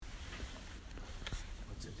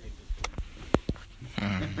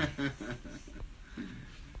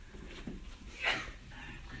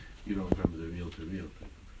You don't remember the reel to reel thing?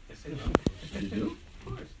 Yes, I know. You do? Of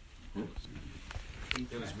course. Yes. I think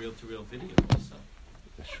there was reel-to-reel video also.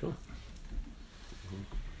 That's true.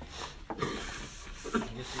 Yes, the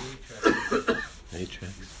 8-track. 8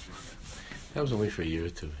 tracks. That was only for a year or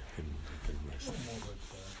two. Didn't last.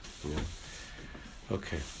 Yeah.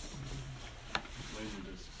 Okay.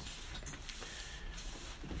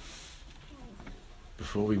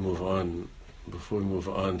 Before we move on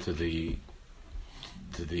to the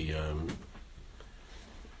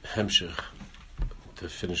Hemshech, to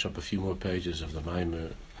finish up a few more pages of the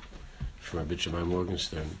Maimer from Rabbi Shammai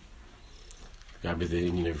Morgenstern, Gabi the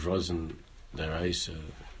Indian of Rosen, the Raisa,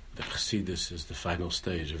 the Chassidus is the final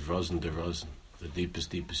stage of Rosen de Rosen, the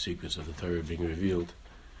deepest secrets of the Torah being revealed.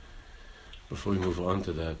 Before we move on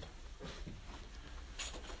to that,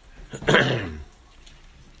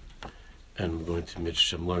 and we're going to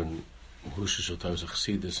Mitzvah learn Husha Shotaz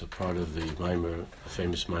Chassidus, a part of the Maimer, the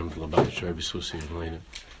famous Maimer of Lubavitch Rebbe Susi and Lena.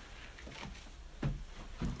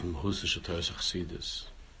 Husha Shotaz Chassidus,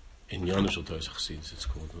 in Yonish Shotaz Chassidus, it's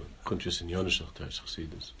called Kuntris in Yonish Shotaz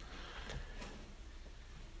Chassidus.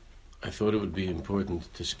 I thought it would be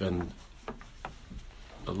important to spend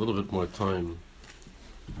a little bit more time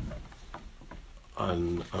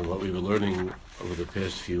on what we were learning over the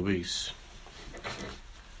past few weeks,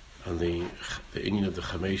 on the inyan of the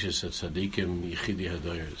Chameshes at Tzadikim Yechidi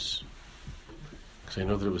Hadayers. Because I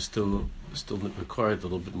know that it was still required a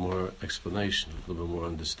little bit more explanation, a little bit more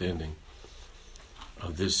understanding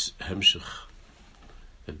of this Hemshech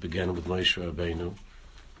that began with Moshe Rabbeinu,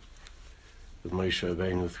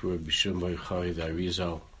 through Rabbi Shimon Bar Yochai, the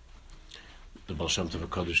Arizal, the Baal Shem Tov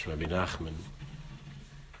HaKadosh, Rabbi Nachman.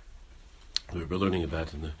 We were learning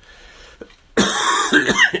about in the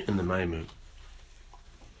Maimer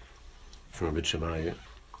from Rabbi Shammai,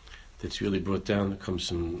 that's really brought down. It comes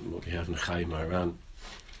from what we have in Chaim Aran,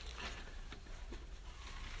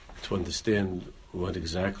 to understand what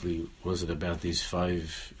exactly was it about these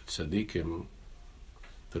 5 tzaddikim,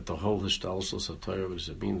 that the whole Hishtalsel of Torah, what does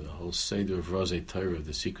it mean? The whole Seder of Rozei Torah,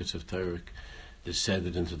 the secrets of Torah, is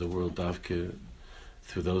descended into the world Davke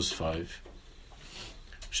through those 5,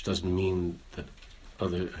 which doesn't mean that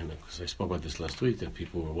other, because I spoke about this last week, that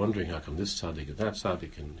people were wondering how come this tzaddik and that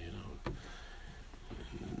tzaddik and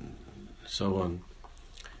so on.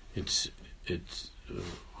 It's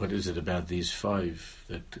what is it about these 5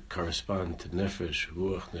 that correspond to Nefesh,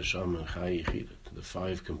 Ruach, Neshama, and Chai Yechida, to the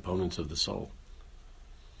 5 components of the soul?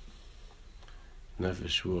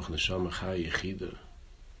 Nefesh, Ruach, Neshama, Chai Yechida,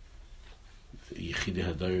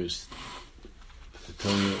 Yechida Hadayos. The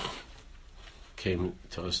Torah came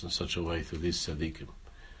to us in such a way through these tzaddikim.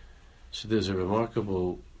 So there's a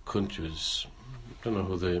remarkable kuntras. I don't know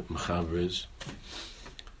who the Mechaber is.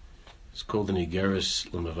 It's called an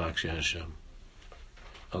Igeris L'Mavakshi Hashem,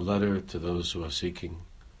 a letter to those who are seeking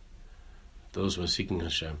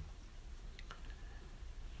Hashem.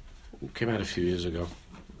 It came out a few years ago.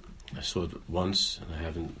 I saw it once, and I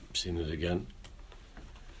haven't seen it again.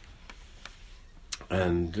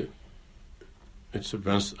 And it's a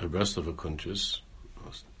Breslov kuntras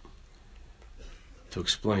to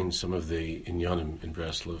explain some of the inyanim in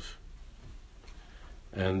Breslov.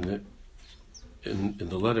 And in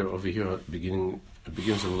the letter over here, it begins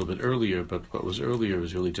a little bit earlier, but what was earlier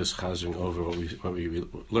was really just chazing over what we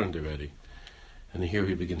learned already. And here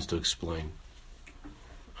he begins to explain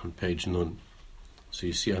on page Nun. So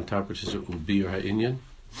you see on top it says Ubi or Ha'inyan?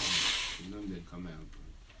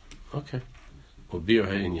 Okay. Ubi or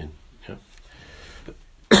Ha'inyan. Yeah.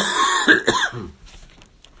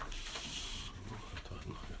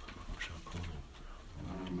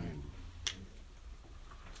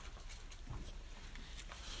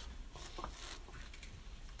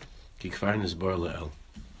 Kikvarin is bar le'el.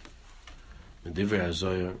 Medivrei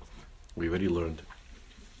HaZohar, we already learned.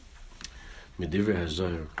 Medivrei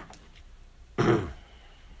HaZohar,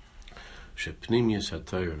 shepnimius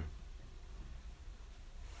HaTorah,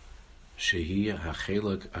 shehi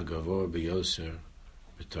ha'chelak ha'gavor b'yoser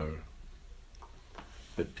b'Torah.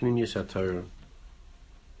 But pnimius HaTorah,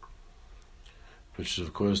 which is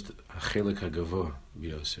of course ha'chelak ha'gavor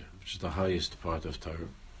b'yoser, which is the highest part of Torah.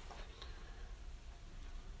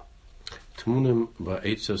 Tmunim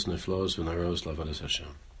ba'etzos neflos v'naros lavadas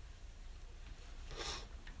Hashem.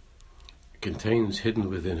 Contains hidden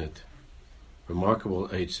within it remarkable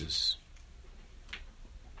eitzes,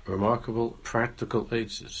 remarkable practical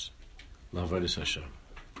eitzes, lavadas Hashem.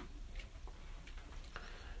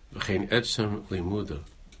 V'chein etzem limuda,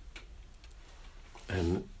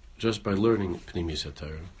 and just by learning Pnimius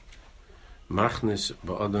HaTorah, Machnis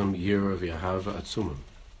ba'adam yira v'yahava atzumim.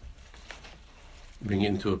 Bring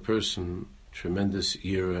into a person tremendous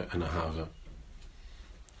yira and ahava.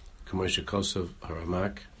 K'moshe Kosav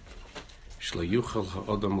haramak, shlo yuchal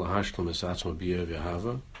ha'adam lahashlam es atzma b'yira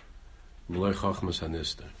v'yahava, b'loi chochmas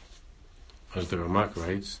hanister. As the Ramak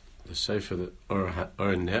writes, the Sefer that Or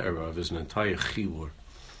Ne'erav is an entire chibur.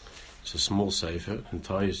 It's a small Sefer,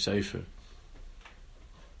 entire Sefer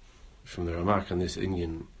from the Ramak on this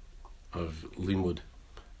Indian of Limud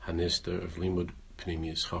Hanister, of Limud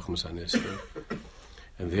Pnimius, Chochmas Hanister.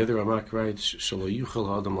 And the other Ramak writes, Shalo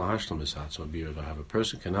Yuchel Adam Lahashlam Esatzma B'yira v'Ahava. A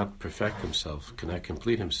person cannot perfect himself, cannot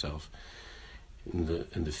complete himself in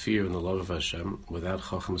the fear and the love of Hashem without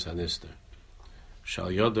Chochmas Hanister. Shal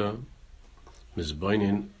Yoda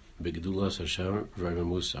Mizboinin B'Gedulas Hashem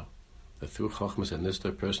V'Remusa. That through Chochmas Hanister,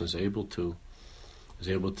 a person is able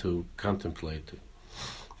to contemplate,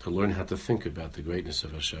 to learn how to think about the greatness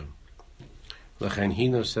of Hashem. L'chein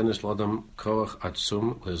hina senes l'adam koach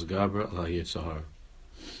atzum lezgaber layitzahar.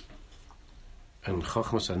 And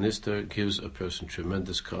Chochmas Hanister gives a person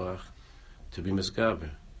tremendous koach to be mizgaber,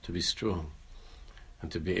 to be strong,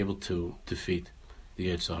 and to be able to defeat the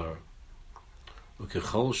Yitzhahar.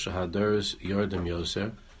 Ukechol shahaderes yordem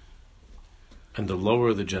yoser, and the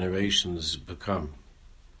lower the generations become,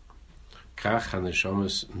 kach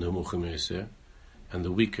haneshamas nemuchim yoser, and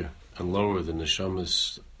the weaker and lower the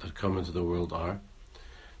neshamas that come into the world are,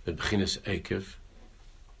 the bechinas ekev,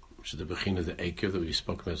 which is the bechin of the ekev that we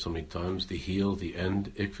spoke about so many times, the heel, the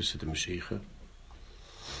end, ikvus the Mashiach.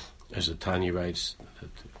 As the Tanya writes,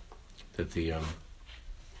 that the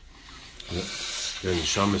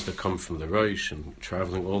neshamas that come from the Rosh and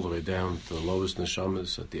traveling all the way down to the lowest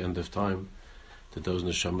neshamas at the end of time, that those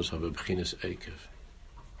neshamas have a bechinas ekev.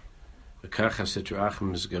 The kach hasitru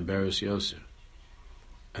achim is gaberes yoser.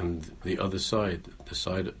 And the other side, the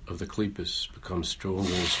side of the klipos, becomes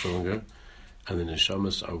stronger and stronger, and the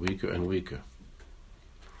neshamas are weaker and weaker.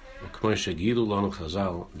 And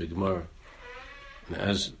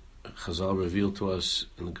as Chazal revealed to us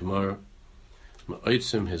in the Gemara,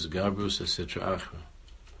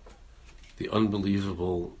 the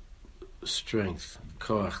unbelievable strength,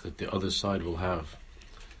 koach, that the other side will have,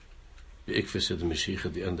 the ikvis of the Mashiach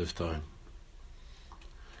at the end of time.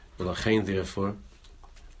 Therefore,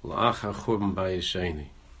 after the Churban Bayesheni,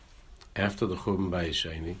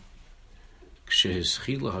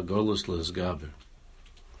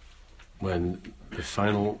 when the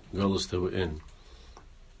final golus that we're in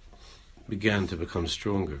began to become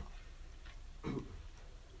stronger,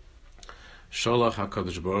 Sholach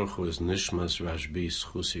HaKadosh Baruch Hu is Nishmas Rashbi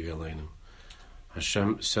Schusi Galeinu.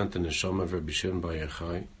 Hashem sent the Neshama of Rabbi Shimon Bar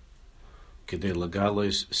Yochai Kedei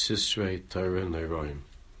Lagales Sisrei Torah Neiroim.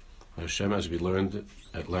 Hashem, as we learned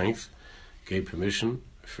at length, gave permission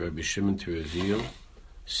for Rabbi Shimon to reveal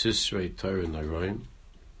Sisrei Torah Neiroim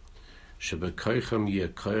Shebekoichem Yeh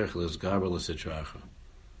Koich Lezgaber L'Sitracha.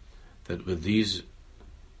 That with these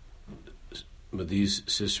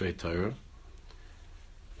Sisrei Torah,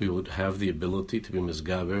 we would have the ability to be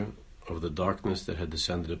mizgaber of the darkness that had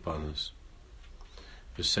descended upon us.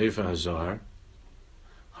 The Sefer HaZohar,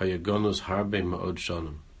 Hayagonus Harbe Ma'od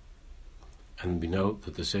Shonim. And we know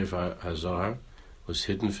that the Sefer HaZohar was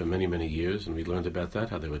hidden for many, many years, and we learned about that,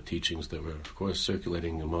 how there were teachings that were, of course,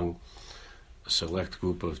 circulating among a select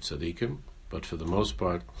group of tzaddikim, but for the most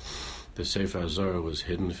part, the Sefer HaZohar was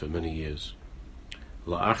hidden for many years.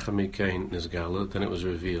 La'acha mikein nizgala, then it was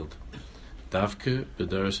revealed. Davke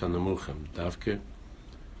b'daras hanemuchim, davke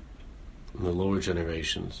in the lower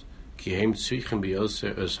generations, ki heim tzrichim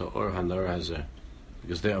biyoser es ha'or hanar hazeh,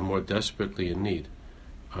 because they are more desperately in need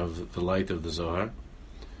of the light of the Zohar,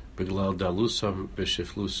 biglal dalusam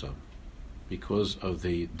b'shiflusam, because of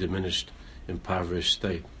the diminished, impoverished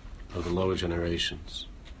state of the lower generations.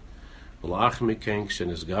 V'la'ach mikein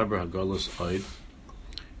kshen gaber ha'golus oid,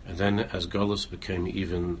 and then as Golus became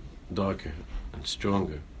even darker and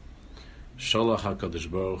stronger, Sholach HaKadosh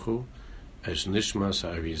Baruch Hu as Nishmas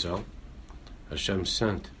HaArizal, Hashem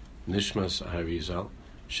sent Nishmas HaArizal,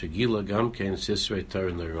 Shegila Gamkein Sisrei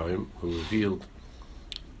Torah Neiroim, who revealed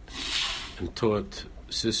and taught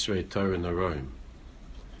Sisrei Torah Neiroim.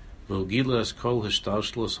 V'Gila as Kol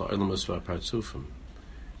Hishtalshlos HaOlamas VaPartzufim,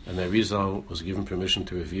 and Arizal was given permission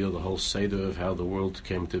to reveal the whole Seder of how the world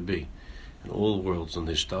came to be, in all worlds, and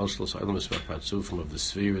the Hishtalshlos HaOlamas VaPartzufim of the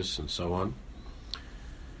spheres and so on.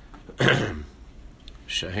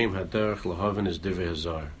 Shahem Haderech Lahavin is Divrei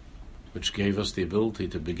HaZohar, which gave us the ability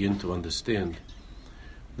to begin to understand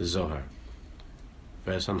the Zohar.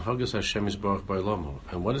 And what is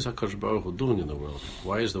HaKadosh Baruch Hu doing in the world?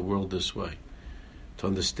 Why is the world this way? To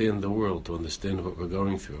understand the world, to understand what we're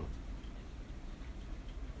going through.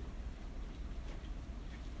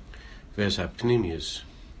 Where's hapnimius,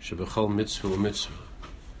 shebechol mitzvah mitzvah,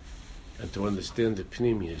 and to understand the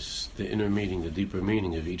pnimius, the inner meaning, the deeper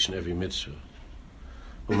meaning of each and every mitzvah.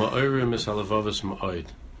 Uma'orim is halavavas ma'od,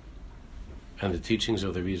 and the teachings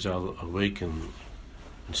of the Rizal awaken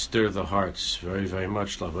and stir the hearts very, very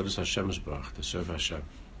much. La'avodas Hashem's barach, to serve Hashem.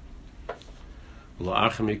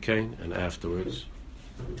 La'achem yikein, and afterwards,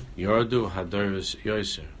 Yardu Hadaris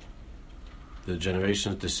Yoser, the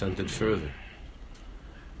generations descended further.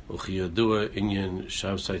 Uchiyadua Inyan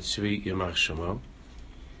Shabsai Tzvi Yamach Shamo,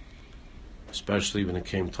 especially when it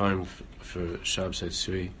came time for Shabsai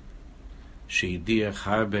Tzvi, Sheidiach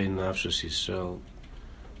Harbe Nafshas Yisrael,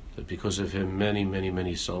 that because of him many, many,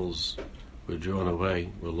 many souls were drawn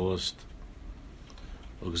away, were lost.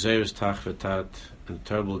 Ugzeiris Tachvetat, and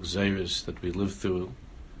terrible Gzeiris that we lived through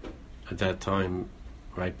at that time,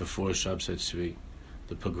 right before Shabsai Tzvi,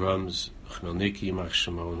 the pogroms, Chmelniki, Yamach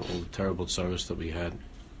Shemo, and all the terrible sorrows that we had.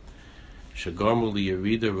 Shagarmu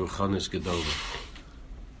liyarida ruchanis gedola.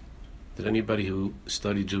 That anybody who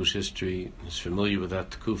studied Jewish history is familiar with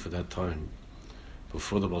that Tikuf at that time,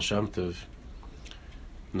 before the Baal Shem Tov,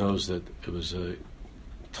 knows that it was a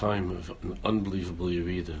time of an unbelievable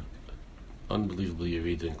Yerida in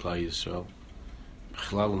Klal Yisrael,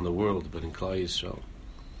 Bechlal in the world, but in Klal Yisrael.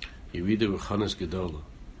 Yerida ruchanis gedola.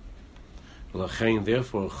 L'chein,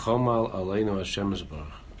 therefore, Chomal Aleinu Hashem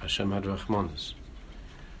Yisbarach. Hashem had Rachmanis.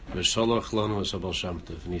 V'sholach lanu es Baal Shem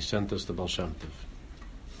Tov, and he sent us the Baal Shem Tov.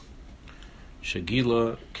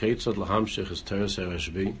 Shagila Keitzad Lahamshich is Teres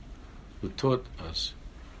Ereshbi, who taught us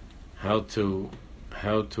how to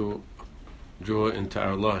draw into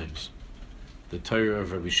our lives the Torah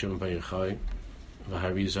of Rabbi Shimon Bar Yochai,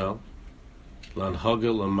 V'Harizal, Lan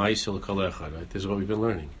Hagel L'Maisel Kol Echad. Right, this is what we've been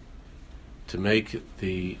learning. To make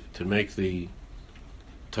the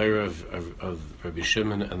Torah of Rabbi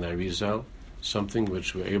Shimon and the Harizal something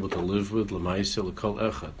which we're able to live with, L'Maisel Kol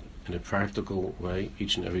Echad, in a practical way,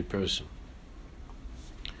 each and every person.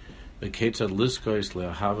 And how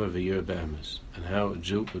a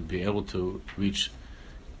Jew would be able to reach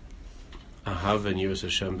Ahav and Yiras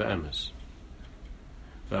Hashem be'emes.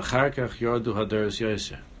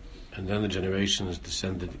 And then the generations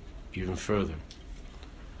descended even further.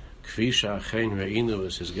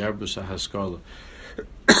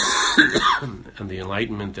 And the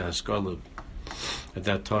enlightenment, the Haskalah, at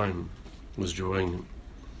that time was drawing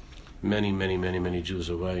many Jews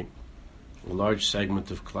away. A large segment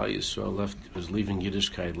of Klal Yisrael was leaving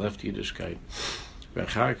Yiddishkeit, left Yiddishkeit. And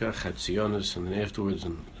then afterwards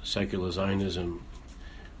in secular Zionism,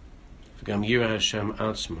 V'gam Yira Hashem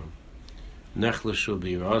Atzma, Nechlashu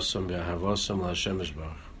B'yirasam B'ahavasam L'Hashem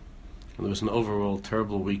Yisbarach. And there was an overall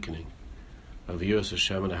terrible weakening of Yiras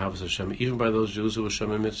Hashem and Ahavas Hashem, even by those Jews who were Shem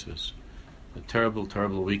and Mitzvahs. A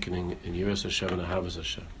terrible weakening in Yiras Hashem and Ahavas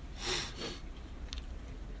Hashem.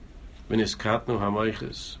 V'niskatnu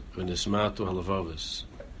hamayches, v'nismatu halavavas,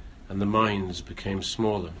 and the minds became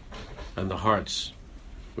smaller, and the hearts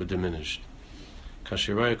were diminished.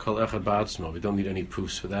 Kashiraya kol echad ba'atzmo. We don't need any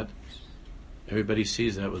proofs for that. Everybody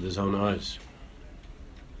sees that with his own eyes.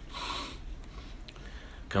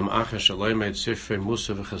 Kam acha shaloymed sifrei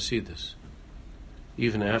musa v'chasidus.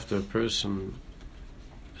 Even after a person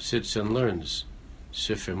sits and learns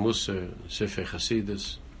sifrei musa, sifrei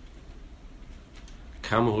chasidus,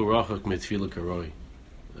 Kamahu rachak mitfila karoi.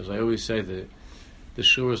 As I always say, the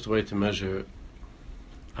surest way to measure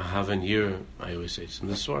a haven year, I always say it's in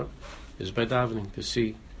the Swarm, is by davening, to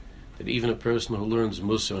see that even a person who learns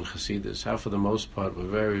Musa and Chassidus, how for the most part we're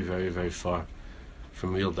very far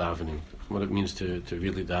from real davening, what it means to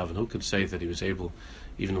really daven. Who could say that he was able,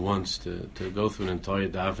 even once, to go through an entire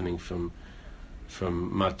davening from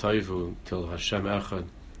Matayvu till Hashem Echad,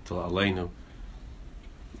 till Aleinu,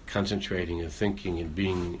 concentrating and thinking and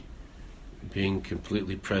being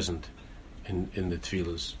completely present in the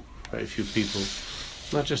tefillas. Very few people,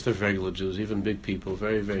 not just the regular Jews, even big people,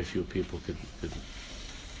 very few people could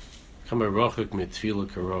come a rochik mit tefillah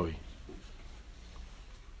karoi.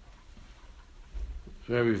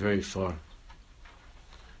 Very far.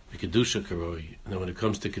 The kedusha karoi. And then when it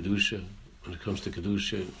comes to kedusha,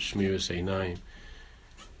 shmiras einayim,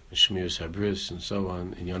 shmiras habris, and so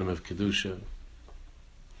on, in Yonam of kedusha,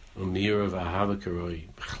 Umir of Ahava Karoi,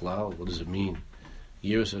 Bechlal, what does it mean?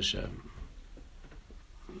 Yiras Hashem.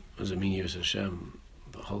 What does it mean, Yiras Hashem?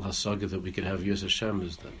 The whole hasaga that we could have Yiras Hashem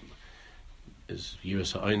is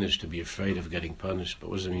Yiras HaEinish, to be afraid of getting punished. But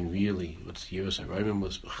what does it mean really? What's Yiras HaRaimim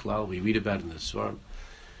was Bechlal? We read about it in the Swarm.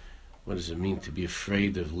 What does it mean to be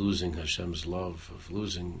afraid of losing Hashem's love, of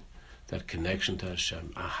losing that connection to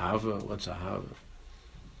Hashem? Ahava, what's Ahava?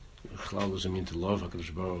 Bechlal doesn't mean to love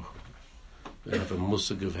HaKadosh Baruch Hu. They have a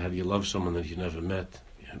musig of how do you love someone that you never met.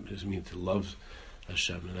 It doesn't mean to love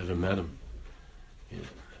Hashem and never met him.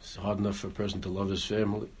 It's hard enough for a person to love his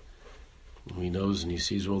family, who he knows and he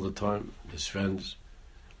sees all the time, his friends,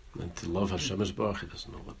 and to love Hashem Yisbarach. He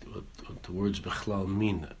doesn't know what the words Bechlal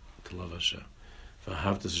mean, to love Hashem. So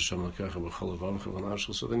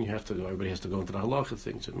then you have to go, everybody has to go into the halacha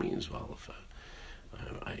things. It means, well, if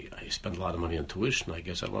I spend a lot of money on tuition, I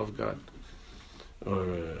guess I love God. Or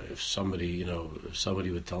if somebody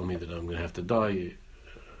would tell me that I'm going to have to die,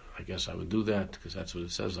 I guess I would do that, because that's what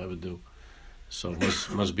it says I would do. So it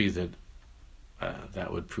must be that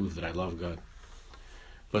that would prove that I love God.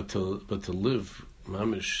 But to live,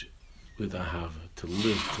 mamish, with ahava, to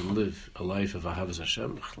live a life of ahavas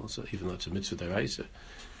Hashem, even though it's a mitzvah deraisa,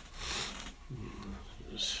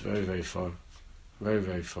 it's very, very far. Very,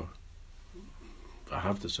 very far.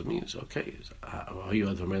 Ahavta means, okay, it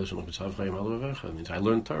means I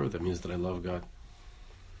learned Torah, that means that I love God.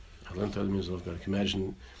 I learned Torah, that means I love God. I can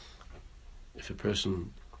imagine if a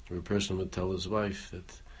person would tell his wife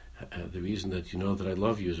that the reason that you know that I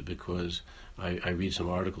love you is because I read some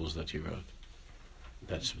articles that you wrote.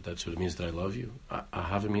 That's what it means that I love you.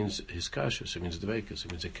 Ahava means hiskashus, it means dveikus, it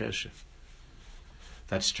means a kesher.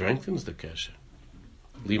 That strengthens the kesher.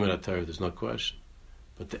 Limud Torah, there's no question.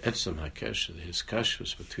 But the etzem hakesher, the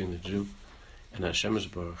hiskashus between the Jew and Hashem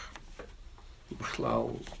Yisbarach,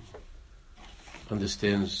 Bechlal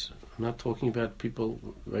understands. I'm not talking about people,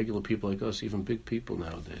 regular people like us, even big people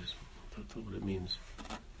nowadays. That's what it means.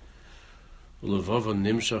 Ulevava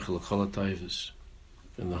nimshach l'chol ha'tayvus.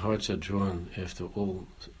 And the hearts are drawn after all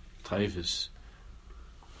taivus.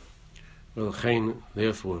 Well,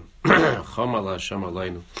 therefore, Chamal Hashem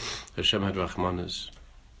Aleinu, Hashem had Rachmanas.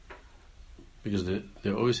 Because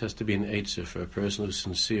there always has to be an eitzah for a person who's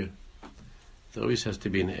sincere. There always has to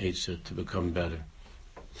be an eitzah to become better.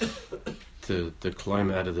 To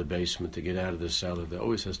climb out of the basement, to get out of the cellar. There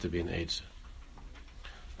always has to be an eitzah.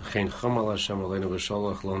 Chamal Hashem Aleinu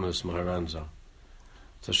v'sholach lonas maharanza.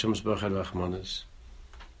 Hashem Yisbarach had Rachmanas.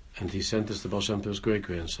 And he sent us the Baal Shem Tov's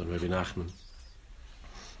great-grandson, Rabbi Nachman.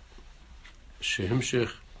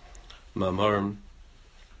 Shehimshich Ma'amarim,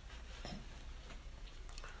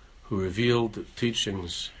 who revealed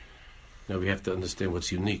teachings. Now we have to understand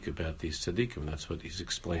what's unique about these tzaddikim. That's what he's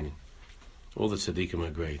explaining. All the tzaddikim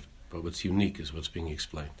are great, but what's unique is what's being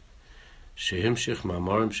explained. Shehimshich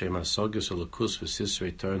Ma'amarim Shem Hasagas Alakus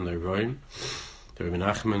V'Sisrei Torah Neiroim. Rabbi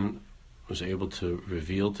Nachman was able to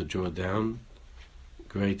reveal, to draw down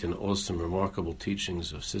great and awesome, remarkable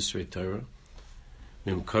teachings of Sisrei Torah,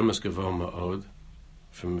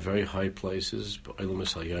 from very high places, from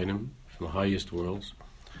the highest worlds,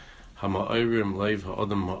 that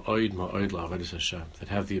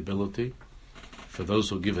have the ability, for those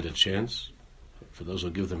who give it a chance, for those who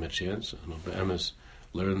give them a chance, and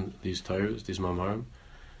learn these Torahs, these Mamarim,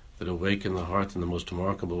 that awaken the heart in the most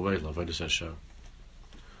remarkable way, L'Avodas Hashem.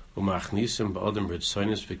 And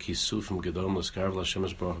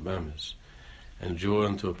draw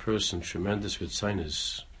into a person tremendous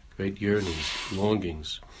ritzinus, great yearnings,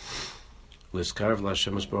 longings,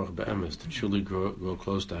 to truly grow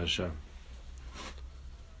close to Hashem.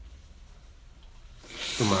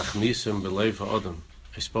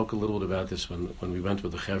 I spoke a little bit about this when we went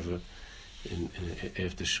with the Chevra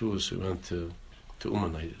after Shavuos. We went to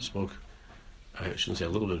Uman. I shouldn't say a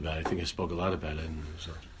little bit about it. I think I spoke a lot about it. And it was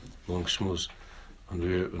a long shmuz when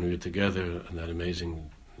we were together on that amazing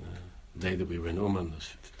day that we were in Uman, the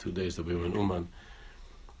 2 days that we were in Uman.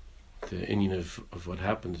 The inyan of what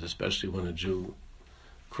happens, especially when a Jew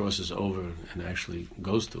crosses over and actually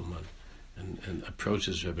goes to Uman and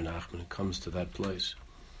approaches Rebbe Nachman and comes to that place.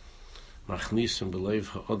 That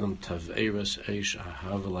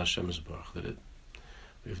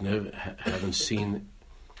haven't seen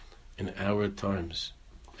in our times,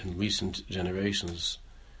 in recent generations,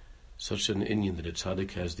 such an inyan that a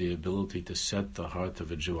tzaddik has the ability to set the heart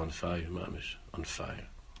of a Jew on fire, mamish, on fire,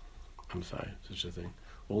 such a thing.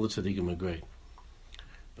 All the tzaddikim are great,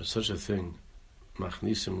 but such a thing,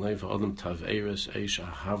 machnisim leiv ha'adam taveres eish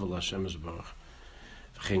ahava l'Hashem Yisbarach,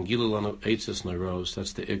 v'chein gilu lanu eitzes naros,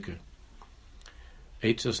 that's the ikar.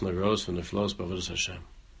 Eitzes naros from the flows b'avodas Hashem.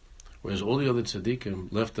 Whereas all the other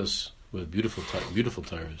tzaddikim left us with beautiful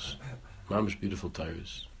Torahs, mamish beautiful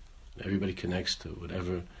Torahs. Everybody connects to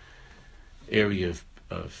whatever area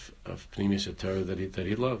of Pnimius Torah that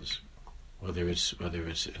he loves, whether it's in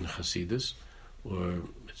Chassidus or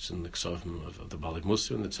it's in the Ksavim of the Balik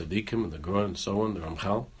Musa and the Tzaddikim and the Gra and so on, the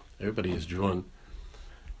Ramchal. Everybody is drawn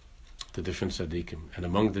to different Tzaddikim, and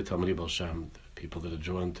among the Talmidei Baal Shem, the people that are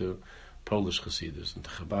drawn to Polish Chassidus and to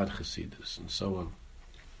Chabad Chassidus and so on.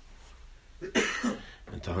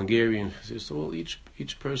 and to Hungarian. So well, each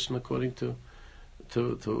person according to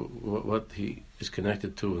what he is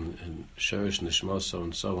connected to, and Sherish Nishmaso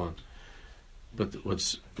and so on. But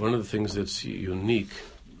what's one of the things that's unique,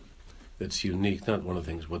 not one of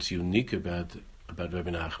the things, what's unique about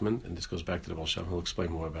Rabbi Nachman, and this goes back to the Baal Shem, he'll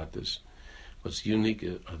explain more about this. What's unique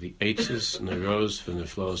are the H's and the Rose for the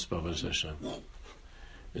flows of Hashem.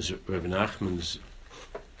 Is Rabbi Nachman's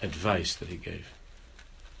advice that he gave.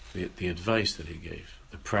 The advice that he gave.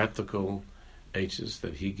 The practical H's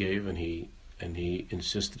that he gave, and he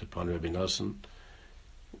insisted upon Rabbi Nosson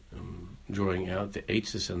drawing out the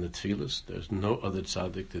H's and the Tfilas. There's no other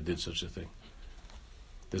tzaddik that did such a thing.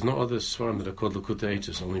 There's no other svarim that are called Likutei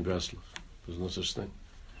H's, only Breslov. There's no such thing.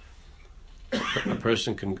 A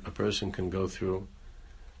person can go through.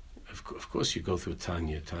 Of course, you go through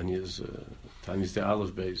Tanya. Tanya's the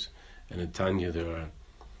Aleph base, and in Tanya a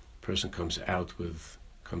person comes out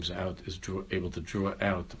is able to draw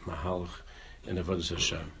out Mahalach and Avodas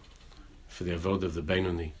Hashem for the Avodah of the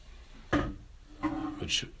Beinoni,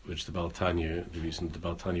 which the Baal Tanya, the reason the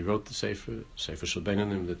Baal Tanya wrote the Sefer Shel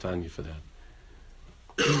Beinonim, the Tanya for that.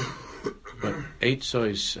 But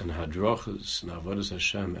Eitzos and Hadrochas and Avodas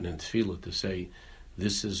Hashem and in Tefillah to say,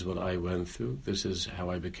 this is what I went through, this is how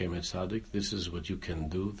I became a tzaddik, this is what you can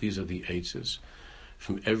do, these are the Eitzos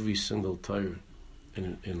from every single Torah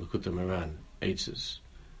in Likutei Moharan. Eitzos,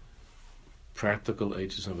 practical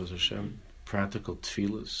Eitzos of Avodas Hashem, practical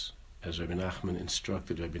Tefillas, as Rabbi Nachman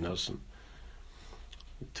instructed Rabbi Nosson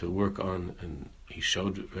to work on, and he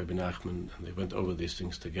showed Rabbi Nachman, and they went over these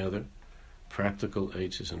things together. Practical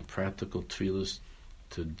H's and practical tefillas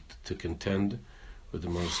to contend with the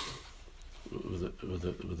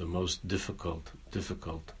most difficult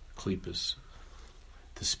klipas,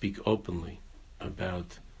 to speak openly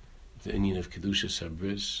about the inyan of Kedushas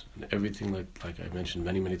Habris and everything like I mentioned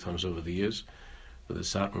many times over the years. But the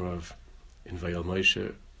Satmarov in Vayel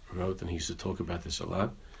Moshe wrote, and he used to talk about this a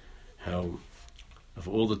lot, how of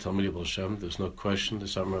all the Talmidei Baal Shem, there's no question, the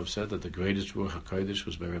Satmarov said that the greatest Ruach HaKodesh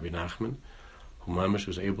was by Rabbi Nachman, who Mamash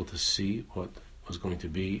was able to see what was going to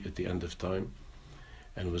be at the end of time,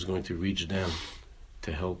 and was going to reach down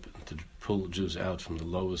to help and to pull Jews out from the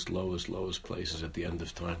lowest places at the end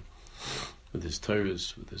of time, with his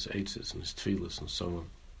Torahs, with his Eitzes and his Tfilas and so on.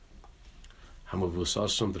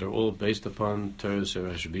 Hamavusasum that are all based upon Torahs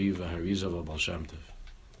Rashbi v'Harizal v'Baal Shem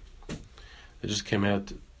Tov. They just came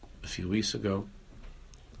out a few weeks ago.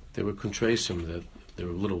 They were contrasting that. There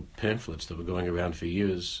were little pamphlets that were going around for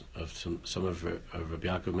years of some of Rabbi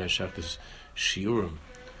Yaakov Meir Shachter's shiurim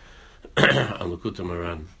on Likutei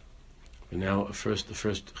Moharan. And now the first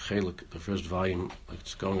volume, like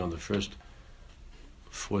it's going on the first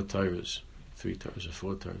 4 Torahs, 3 Torahs or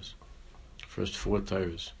 4 Torahs, first 4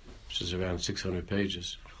 Torahs, which is around 600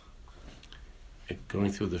 pages.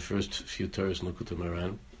 Going through the first few Torahs in Likutei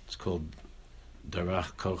Moharan, it's called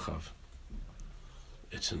Darach Kochav.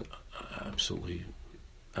 It's an absolutely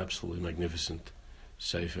magnificent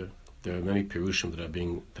sefer. There are many pirushim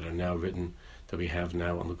that are now written, that we have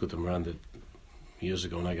now on Likutei Moharan, that years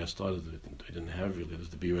ago when I got started, they didn't have really. There's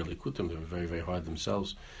the Biur Likutim, they were very, very hard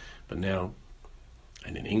themselves. But now,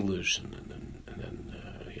 and in English, and then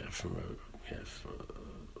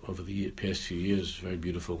over the past few years, very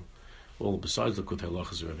beautiful. All besides the Likutei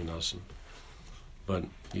Halachos of Rabbi Nosson. But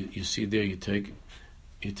you see there, you take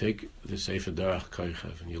the Sefer Darach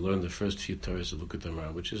Kochav, and you learn the first few Torahs of Likutei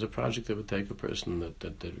Moharan, which is a project that would take a person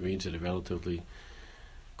that reads at a relatively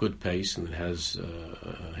good pace and that has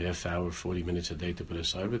a half hour, 40 minutes a day to put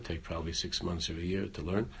aside. It would take probably 6 months or a year to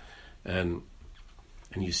learn. And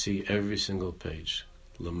you see every single page,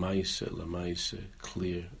 Lamaise,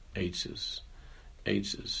 clear, H's,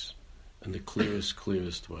 in the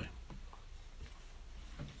clearest way.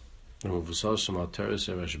 And we saw some Torahs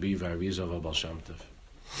Rashbi v'Harizal v'Baal Shem Tov.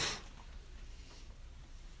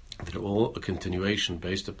 They're all a continuation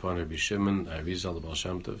based upon Rabbi Shimon, Harizal, the Baal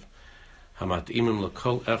Shem Tov. Hamatimim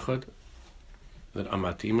l'kol echad,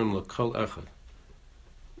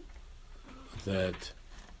 that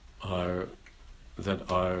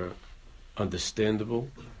are understandable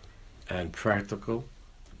and practical,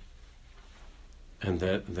 and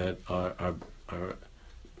that are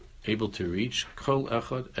able to reach kol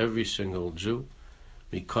echad, every single Jew,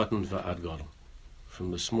 mikotan va'ad gadol, from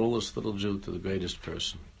the smallest little Jew to the greatest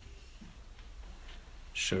person.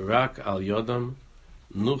 Shirak al yodam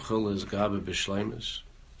nuchal is gabe b'shleimus,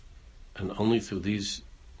 and only through these,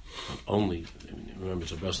 remember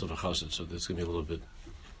it's a Breslov Chassid, so that's going to be a little bit,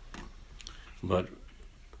 but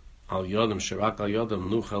al yodam, Shirak al yodam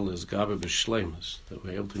nuchal is gabe b'shleimus, that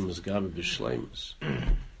we're able to be gabe b'shleimus,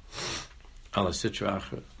 ala sitra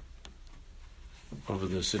achra, over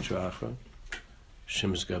the Sitra Achra,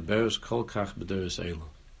 Shems Gaberes Kol Kach B'Deres Eila,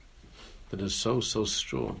 that is so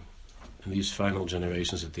strong in these final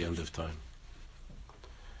generations at the end of time.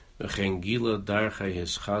 V'chein Gila Darchei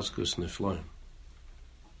His Chazkus Nefloim,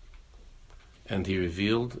 and he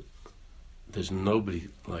revealed there's nobody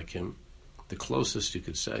like him. The closest you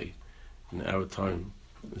could say in our time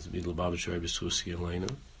is the Lubavitcher Rebbe Susi and Lena.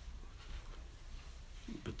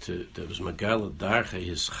 But there was Megala Darchei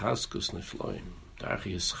His Chazkus Nefloim.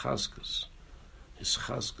 Darchei His Chazkus. His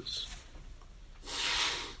Chazkus.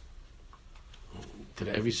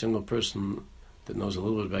 To every single person that knows a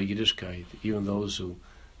little bit about Yiddishkeit, even those who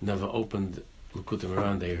never opened Likutei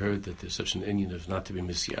Moharan, they heard that there's such an Indian of not to be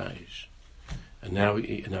misyayish. And now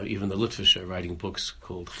even the Litvish are writing books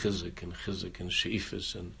called Chizik and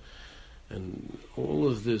Sheifis and all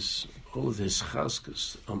of this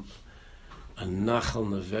Chazkus, a Nachal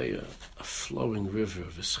Neveya, a flowing river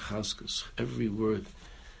of his Chazkus. Every word,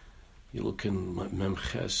 you look in Mem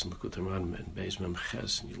Ches and Likutei Moharan and Beis Mem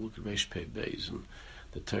Ches, and you look at Reish Pei Beis and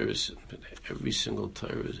the Torah, every single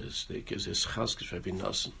Torah gives his Chazkus Rabbi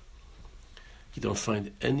Nassim. You don't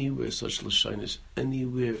find anywhere such Lashonos,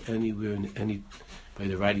 anywhere in any, by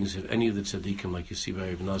the writings of any of the tzaddikim, like you see by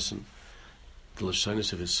Rabbi Nassim, the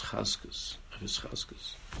Lashonos of his Chazkus,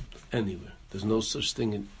 anywhere. There's no such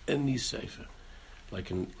thing in any sefer,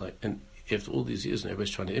 and after all these years, and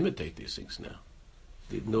everybody's trying to imitate these things now.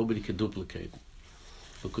 Nobody can duplicate.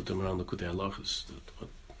 Likutei Moharan, Likutei Halachos,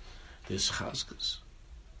 there's Chazkus,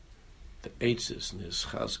 the Eitzes, and there's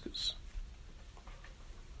Chazkus.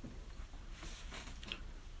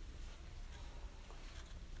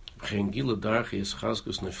 Geen gila darchi is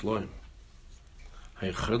chazkus nefloim.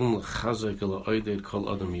 Hij chadn chazek ala oideid kol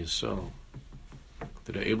adam yisrael.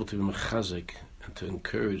 That are able to be mechazek and to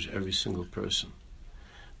encourage every single person.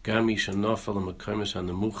 Gami shanafal mekaymes han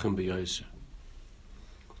nemuchim b'yoser.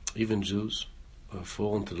 Even Jews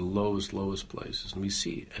fall into the lowest places. And we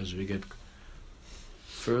see, as we get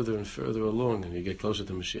further and further along, and we get closer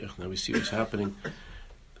to Mashiach, now we see what's happening.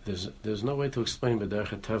 There's no way to explain B'derech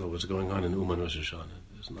HaTeva what's going on in Uman Rosh Hashanah.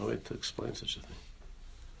 There's no way to explain such a thing.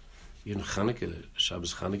 Even Chanukah,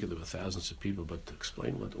 Shabbos Chanukah, there were thousands of people, but to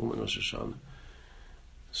explain what Uman Rosh Hashanah.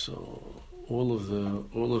 So all of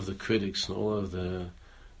the critics and all of the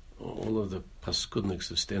paskudniks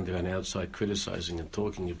that stand there on the outside criticizing and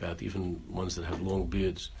talking about, even ones that have long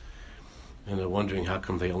beards, and they're wondering how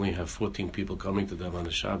come they only have 14 people coming to them on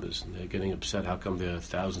the Shabbos, and they're getting upset how come there are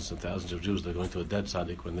thousands and thousands of Jews that are going to a dead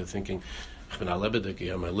tzaddik when they're thinking, my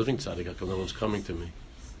living tzaddik, how come no one's coming to me?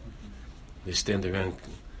 They stand around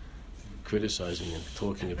criticizing and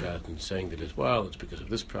talking about and saying that it's because of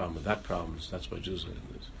this problem or that problem, that's why Jews are in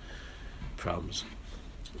these problems.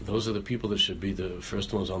 Those are the people that should be the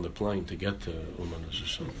first ones on the plane to get to Uman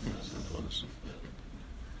Rosh Hashanah.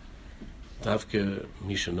 Davke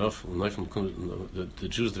Mishanov, the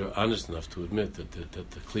Jews that are honest enough to admit that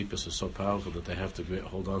the klippas are so powerful that they have to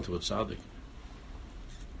hold on to a tzaddik,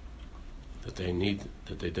 that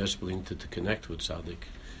they desperately need to connect with tzaddik,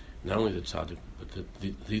 not only the tzaddik, but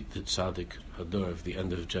the tzaddik hador of the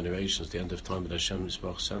end of generations, the end of time that Hashem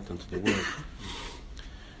Yisbarach sent into the world.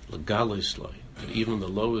 Legalisloi, that even the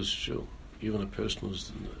lowest Jew, even a person who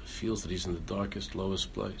feels that he's in the darkest,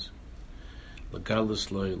 lowest place,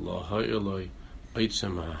 Legalisloi lahayaloi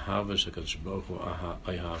aitzem hahava shekadosh baruch hu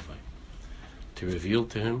ayhavai, to reveal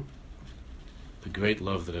to him the great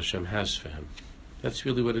love that Hashem has for him. That's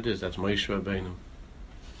really what it is. That's Moshe Rabbeinu,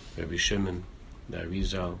 Rabbi Shimon, the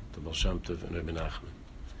Arizal, the Baal Shem Tov, and Rabbi Nachman.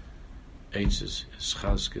 Eitzes is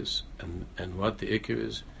chazkes, and what the ikar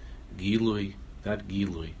is, gilui, that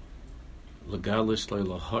gilui. Legalisloi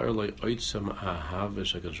lahayaloi aitzem hahava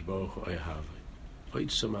shekadosh baruch hu ayhavai.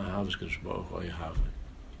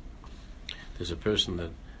 There's a person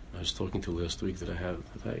that I was talking to last week that I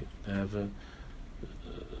have a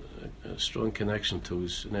strong connection to.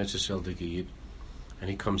 He's an Eretz Yisrael Yid, and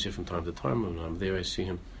he comes here from time to time. When I'm there, I see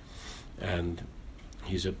him, and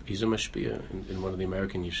he's a mashpia in one of the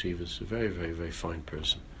American yeshivas. A very, very, very fine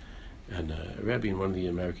person, and a rabbi in one of the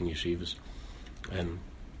American yeshivas, and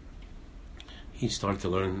he started to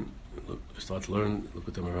learn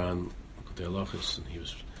Likutei Moharan, the halachos, and he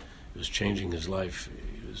was changing his life.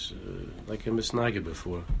 He was like a misnagid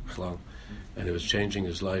before Chlal, and it was changing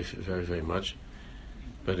his life very, very much.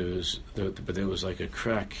 But there was like a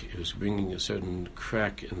crack. It was bringing a certain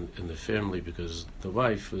crack in the family because the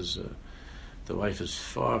wife is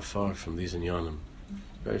far, far from these inyanim,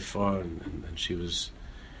 very far, and she was,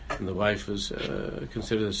 and the wife was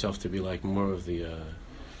considered herself to be like more of the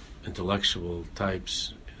intellectual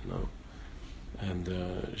types, And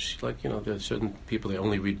she, like, there are certain people, they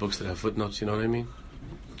only read books that have footnotes, you know what I mean?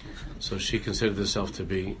 So she considered herself to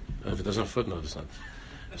be, if it doesn't have footnotes, it's not.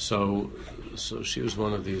 So she was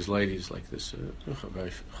one of these ladies, like this, a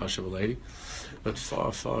very chashuv lady, but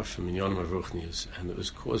far, far from Inyanim Aruchnius, and it was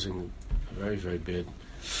causing a very, very bad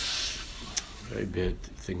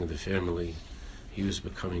thing in the family. He was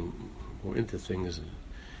becoming more into things, and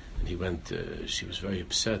he went. She was very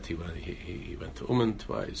upset. He went to Uman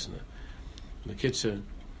twice, and the kids.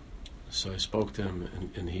 So I spoke to him,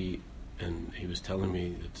 and he was telling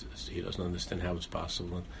me that he doesn't understand how it's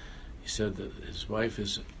possible. And he said that his wife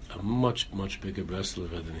is a much, much bigger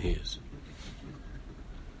Breslover than he is.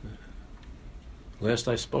 Last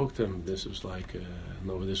I spoke to him, this was like, I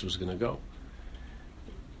know where this was going to go.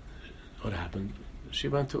 What happened? She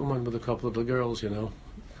went to Uman with a couple of the girls, a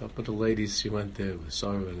couple of the ladies. She went there with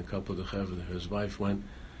Sarah and a couple of the chevra. His wife went,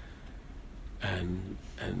 and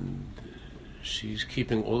she's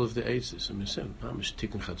keeping all of the eitzes. I mean, mamish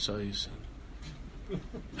tikkun chatzayis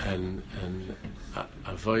and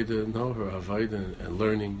avoda, her avoda and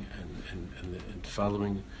learning and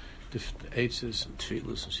following different eitzes and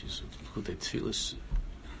tefillas, and she's good at tefillas,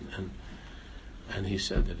 and he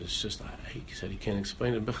said that it's just, he said he can't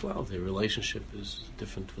explain it. Bechlal, their relationship is a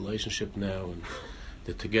different relationship now, and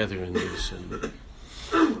they're together in this. And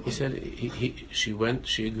he said she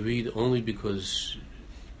agreed only because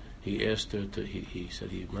he asked her to. He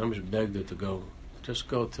said he mamish begged her to go. Just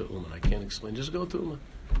go to Uman. I can't explain. Just go to Uman.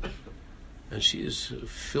 And she is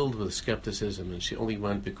filled with skepticism, and she only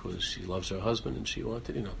went because she loves her husband and she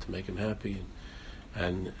wanted, to make him happy,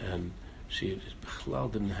 and she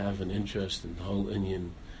didn't have an interest in the whole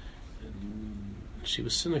Indian. And she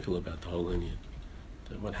was cynical about the whole Indian.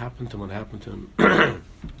 What happened to him. And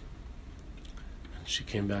she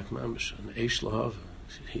came back, mamish, an eish lahava.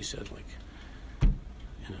 He said,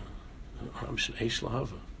 mamish, an eish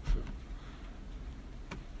lahava.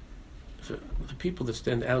 For the people that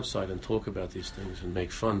stand outside and talk about these things and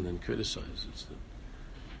make fun and criticize,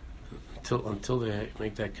 until they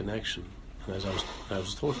make that connection. And as I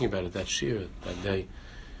was talking about it, that shir that day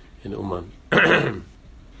in Uman,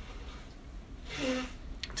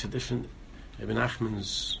 to different Ibn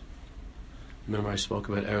Achman's. Remember I spoke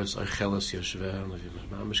about Eretz Eicheles Yeshver,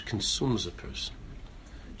 and Mamish consumes a person,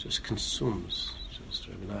 just consumes. Just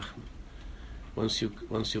Ibn Achman. Once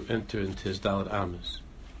you enter into his Dalet Ames,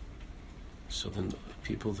 so then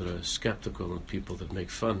people that are skeptical and people that make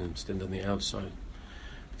fun and stand on the outside,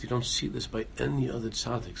 but you don't see this by any other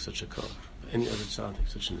tzaddik, such a kar, any other tzaddik,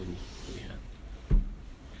 such an Indian that we had.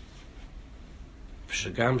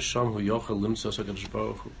 Shagam Sham Hu Yochel Limtzos HaKadosh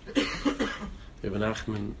Baruch Hu. Ibn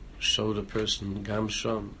Achman showed a person Gam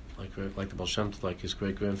Sham, like the Baal Shem Tov, like his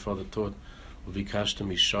great grandfather taught,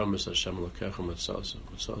 Uvikashtem Yishamis Hashem Lokechem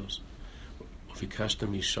Matzos.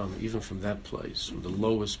 Uvikashtem Yisham, even from that place, from the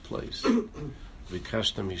lowest place,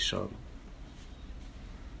 Uvikashtem Yisham.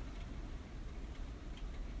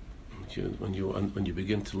 When you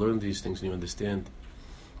begin to learn these things and you understand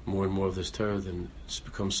more and more of this Torah, then it's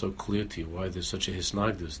become so clear to you why there's such a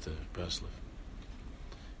hisnagdus to Breslev,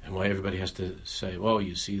 and why everybody has to say,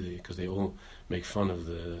 you see, because they all make fun of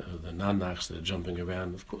the nanachs that are jumping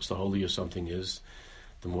around. Of course, the holier something is,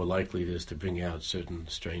 the more likely it is to bring out certain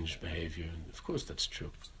strange behavior, and of course that's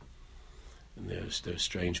true. And there's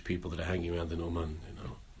strange people that are hanging around in Oman,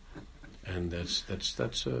 and there's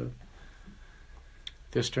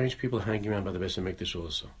strange people hanging around by the Beis HaMikdash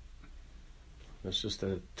also. That's just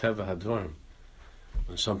a teva hadvarim.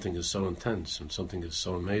 When something is so intense and something is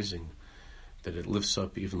so amazing that it lifts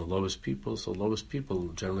up even the lowest people, so lowest people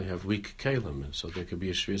generally have weak kalim, and so there could be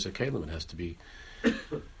a shvius of kalim. It has to be,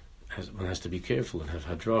 one has to be careful and have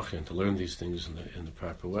hadracha and to learn these things in the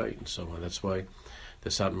proper way and so on. That's why the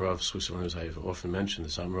Satmar Rav, as I've often mentioned, the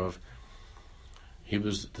Satmar Rav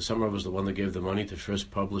was the one that gave the money to first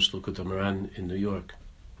publish Likutei Moharan in New York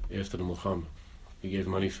after the Milchama. He gave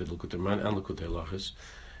money for Likutei Moharan and Likutei Halachos,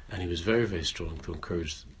 and he was very, very strong to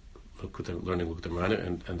encourage learning Likutei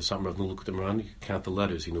Moharan, and the Satmar Rav knew Likutei Moharan. You could count the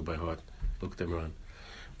letters, he knew by heart, Likutei Moharan.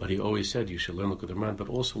 But he always said you should learn Likutei Moharan, but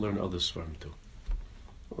also learn other Svarim too.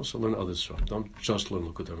 Also learn other Svarim. Don't just learn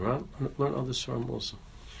Likutei Moharan, learn other Svarim also.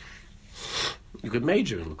 You could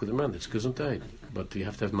major in Likutei Moharan, that's Gesundheit, but you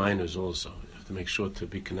have to have minors also. You have to make sure to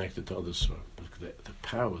be connected to other Svarim. The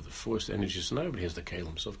power, the force, the energy, so not everybody has the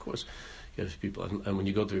kalim. So of course, you have people, and when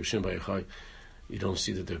you go to Reb Shimon Bar Yochai, you don't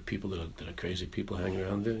see that there are people that are crazy people hanging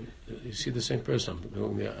around there. You see the same person.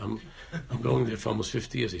 I'm going there for almost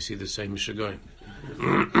 50 years. You see the same Mishagoyin.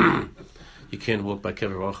 You can't walk by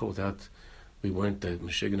Kever Rachel without. We weren't the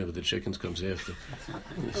Michigan, but the chickens comes after.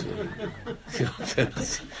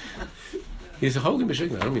 He's a holy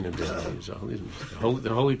Michigan. I don't mean him. He's a holy,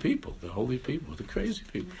 the holy people. The holy people. The crazy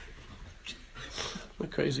people. The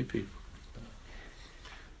crazy people.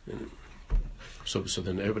 And so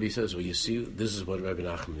then everybody says, well, you see, this is what Rabbi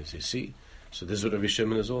Nachman is. You see? So this is what Rabbi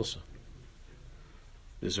Shimon is also.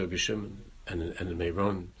 This is Rabbi Shimon. And in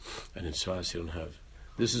Meiron and in Tzfas you don't have.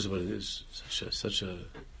 This is what it is. Such a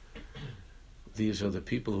these are the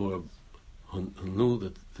people who knew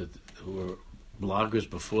that who were bloggers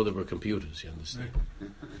before there were computers, you understand?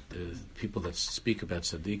 The people that speak about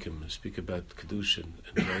tzaddikim, speak about kedushin,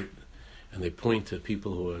 and they point to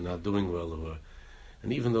people who are not doing well,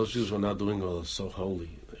 and even those Jews who are not doing well are so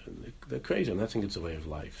holy. They're crazy, and I think it's a way of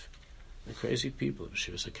life. They're crazy people.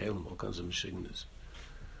 Shivas HaKelim, all kinds of Mishiganas.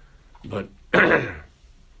 But the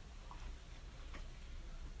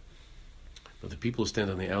people who stand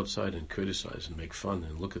on the outside and criticize and make fun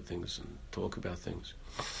and look at things and talk about things.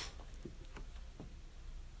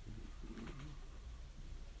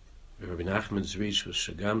 Rabbi Nachman's reach was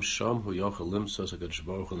Shagam Sham Hu Yochel Limsos HaKadosh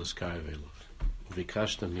Baruch Hu L'Skai Velov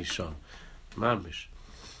Vikashta Misham Mamish,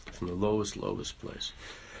 from the lowest place.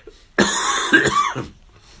 I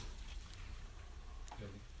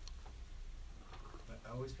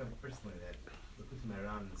always found personally that L'Kutei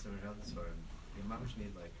Moharan and some of the other Svarim, you mamish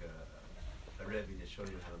need like a Rebbe to show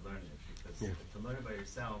you how to learn it, because to learn it by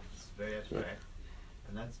yourself is very abstract,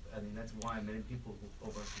 and that's why many people who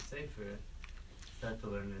open the Sefer start to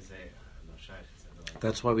learn and say, no shaykh.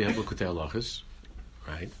 That's why we have L'Kutei Halachos,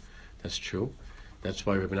 right? That's true. That's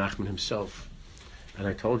why Rabbi Nachman himself, and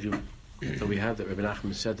I told you that we have that Rabbi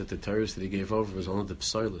Nachman said that the Torahs that he gave over was only the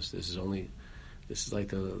Psoilus. This is like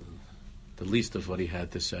the least of what he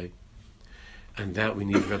had to say, and that we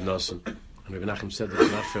need Reb Nosson. And Rabbi Nachman said that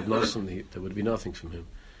if not for Reb Nosson, there would be nothing from him,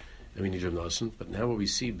 and we need Reb Nosson. But now what we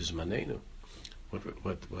see B'zmanenu, what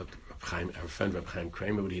Chaim, our friend Reb Chaim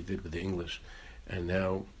Kramer, what he did with the English, and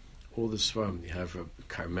now all this from you have Reb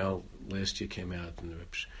Carmel last year came out, and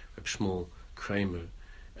Reb Shmuel Kramer,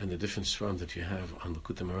 and the different Sfarim that you have on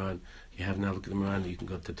L'Kutei Moharan. You have now L'Kutei Moharan that you can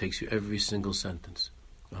go that takes you every single sentence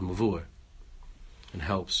on Mavur and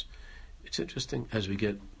helps. It's interesting as we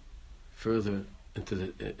get further into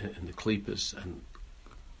the Klippas and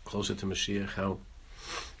closer to Mashiach, how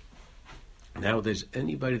nowadays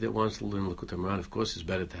anybody that wants to learn L'Kutei Moharan, of course, it's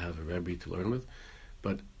better to have a Rebbe to learn with,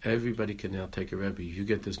 but everybody can now take a Rebbe. You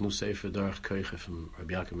get this new Sefer Darach Koicha from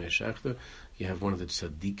Rabbi Yaakov Meir Shechter. You have one of the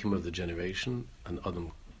tzaddikim of the generation, an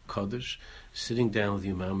Adam Kodesh, sitting down with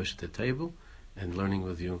you, mamish, at the table and learning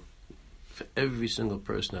with you. For every single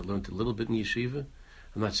person that learned a little bit in yeshiva,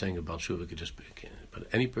 I'm not saying about Shuva could just be, but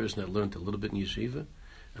any person that learned a little bit in yeshiva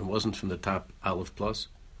and wasn't from the top Aleph plus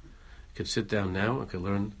could sit down now and could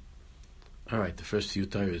learn. All right, the first few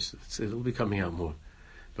Torahs, it'll be coming out more,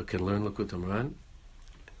 but can learn L'Kutei Moharan,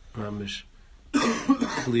 mamish,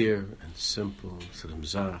 clear and simple,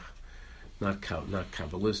 zach, not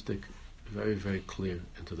Kabbalistic, very, very clear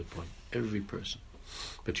and to the point. Every person.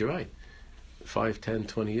 But you're right. 5, 10,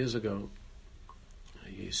 20 years ago,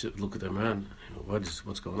 you sit, look at them around.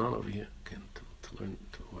 What's going on over here? To learn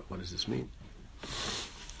what does this mean?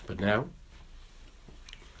 But now,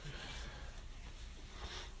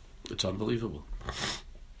 it's unbelievable.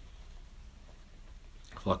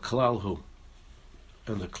 Klal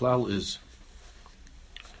and the klal is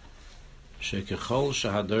shekechol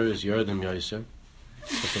shahadar is yardim yaiseh.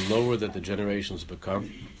 But the lower that the generations become,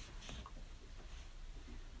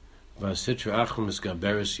 v'asitra achra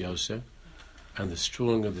misgaberes yoseh, and the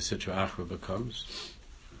stronger the sitra achra becomes,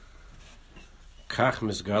 kach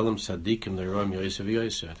misgalim tzaddikim le'roim yoseh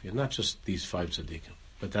v'yoseh. And not just these 5 tzaddikim,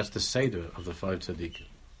 but that's the seder of the 5 tzaddikim.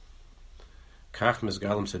 Kach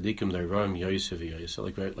misgalim tzaddikim le'roim yoseh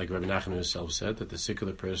v'yoseh. Like Rabbi Nachman himself said, that the sicker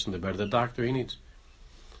the person, the better the doctor he needs.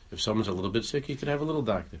 If someone's a little bit sick, he could have a little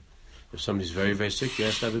doctor. If somebody's very, very sick, he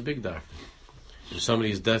has to have a big doctor. If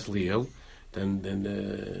somebody is deathly ill, then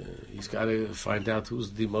he's got to find out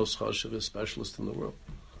who's the most choshev specialist in the world.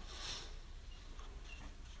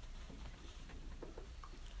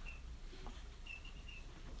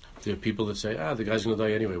 There are people that say, the guy's going to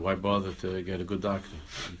die anyway. Why bother to get a good doctor?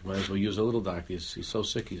 You might as well use a little doctor. He's so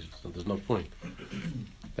sick, there's no point.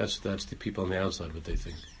 That's the people on the outside, what they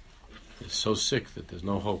think. He's so sick that there's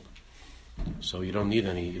no hope. So you don't need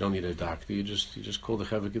a doctor. You just call the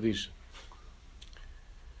Chevra Kedisha.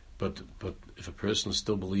 But if a person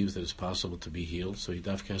still believes that it's possible to be healed, so he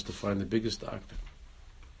has to find the biggest doctor.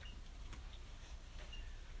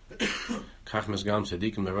 Which we're going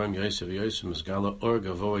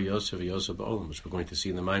to see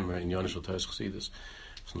in the Maimar in Yonah Toras Chassidus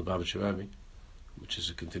from the Lubavitcher Rebbe, which is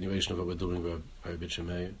a continuation of what we're doing with Rabbi Beit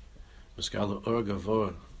Meir. Maskala or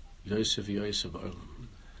Gavor Yosef Yosef Olam.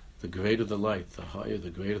 The greater the light, the higher, the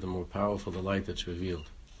greater, the more powerful the light that's revealed.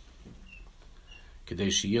 In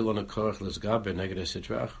order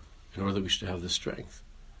that we should have the strength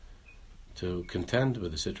to contend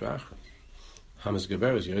with the Sitra Achra. Hamas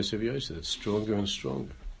Geber is Yosef Yosef, it's stronger and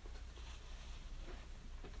stronger.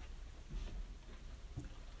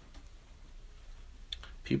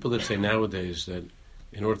 People that say nowadays that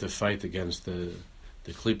in order to fight against the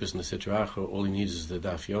Klippas and the Sitra Achra, all he needs is the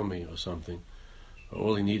Daf Yomi or something, or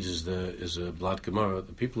all he needs is a Blat Gemara.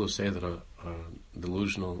 The people who say that are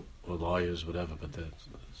delusional or liars, whatever, but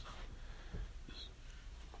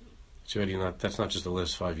it's already not. That's not just the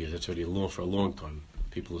last 5 years. That's already for a long time.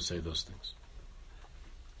 People who say those things.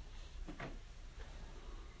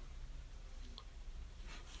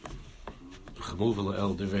 Chamuv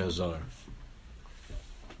el Divrei Hazar.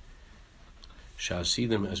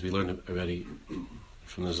 Sha'asidim, as we learned already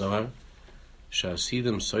from the Zohar,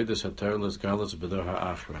 Sha'asidim soidas hatarlas galas b'dor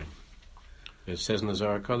ha'achrein. It says in the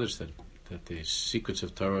Zohar Kodesh that the secrets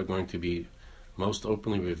of Torah are going to be most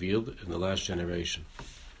openly revealed in the last generation.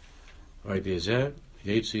 Right, Yetzi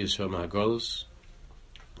Yisrael Ma'agolos,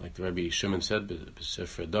 like the Rabbi Shimon said,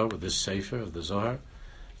 B'Sefer Dor, with this Sefer of the Zohar,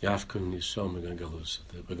 Yafkun Yisrael Ma'agolos,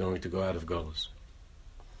 that we're going to go out of Golos.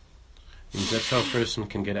 Means that's how a person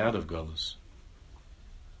can get out of Golos.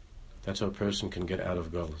 That's how a person can get out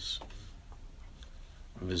of Golos.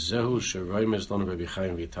 V'zehu she'roimez lon Rabbi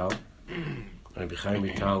Chaim Vital. Rabbi Chaim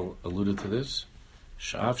Vital alluded to this.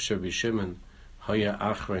 Sha'af she'Rabbi Shimon haya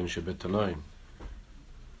achrein she'betanoim.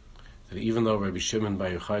 That even though Rabbi Shimon Bar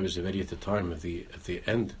Yochai was already at the time of the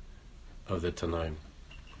end of the Tanaim,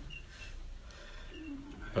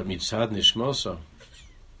 but mitzad nishmosa,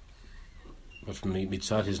 but from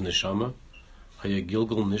mitzad his neshama, haya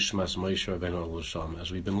gilgul nishmas Moshe Rabbeinu L'Shalom,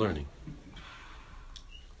 as we've been learning,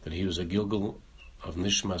 that he was a gilgul of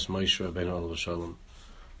nishmas Moshe Rabbeinu L'Shalom,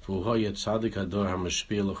 v'hu haya tzadik hador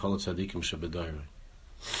hamashpil l'chol tzadikim shebedorah,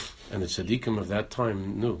 and the tzadikim of that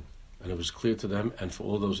time knew. And it was clear to them, and for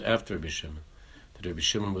all those after Rabbi Shimon, that Rabbi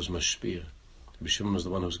Shimon was mashpia. Rabbi Shimon was the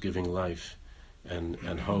one who was giving life and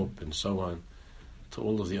hope and so on to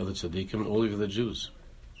all of the other tzaddikim and all of the Jews.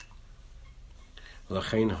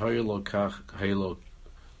 Lachein haylo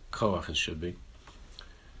koach, it should be.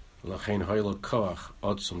 Lachein haylo koach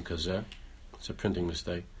otzum kazeh. It's a printing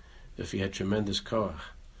mistake. If he had tremendous koach,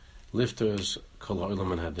 lifters kol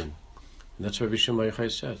ha'olam and hadin. And that's what Rabbi Shimon Bar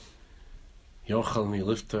Yochai said. Yochal mi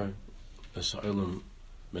lifter as ha'olam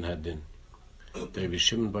min hadin. Rabbi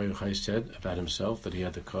Shimon Bar Yochai said about himself that he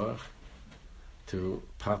had the koach to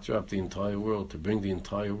patra up the entire world, to bring the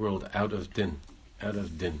entire world out of din.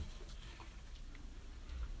 Again,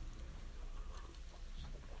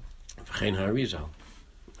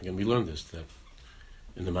 we learned this, that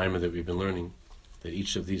in the Maimah that we've been learning, that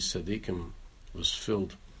each of these tzaddikim was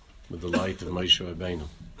filled with the light of Moshe Rabbeinu.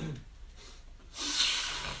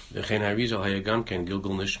 V'chein Harizal hayagam ken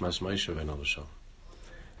gilgul nishmas Moshe Rabbeinu L'Shalom.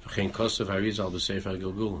 V'chein kosav Harizal b'Sefer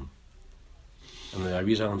Gilgulim. And the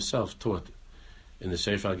Harizal himself taught in the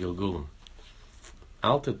Sefer Gilgulim.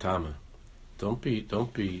 Al tetama, don't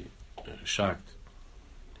be shocked.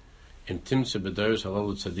 Im timtze b'doros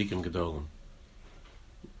halalu tzaddikim gedolim.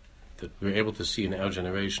 That we're able to see in our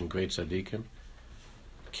generation great tzaddikim.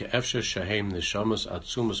 Ke'efshe shahem nishamas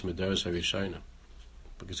atzumas midoros harishayna.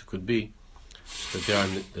 Because it could be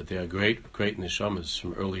that they are great neshamas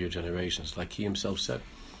from earlier generations, like he himself said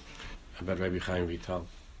about Rabbi Chaim Vital,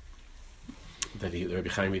 that Rabbi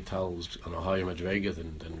Chaim Vital was on a higher madrega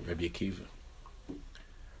than Rabbi Akiva,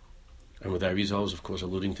 and with that Arizal was of course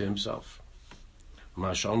alluding to himself.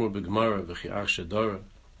 Ma'ashamur b'Gemara v'chiach shedora.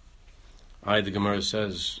 The Gemara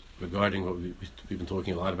says regarding what we've been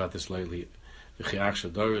talking a lot about this lately. V'chiach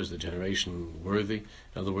shedora is the generation worthy.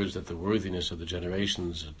 In other words, that the worthiness of the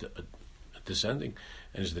generations descending,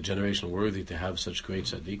 and is the generation worthy to have such great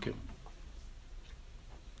tzaddikim?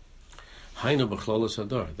 Hainu b'chlolas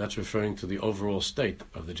hador. That's referring to the overall state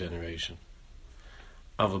of the generation.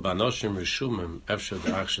 Aval banoshim rishumim efshar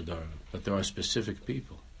da'ach shadar. But there are specific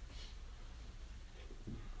people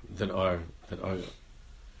that are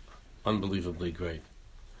unbelievably great.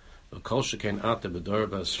 Kol shekain ata b'dor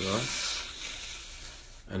b'asra,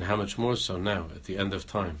 and how much more so now at the end of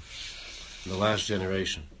time, in the last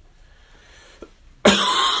generation.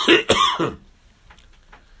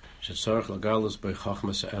 Shetzarach lagalus by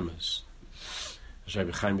chachmas ha'emes, as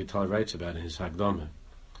Rabbi Chaim Vital writes about in his Hagdama,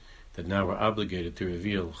 that now we're obligated to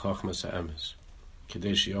reveal chachmas ha'emes,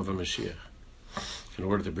 kedei sheyova Mashiach, in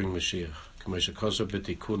order to bring Mashiach. K'moshe kosav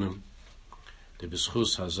b'tikunim, the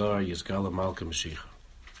b'schus hazar yizgala malka Mashiach,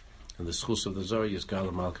 and the schus of the zar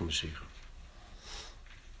yizgala malka Mashiach.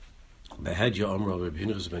 Behedya Amra Rabbi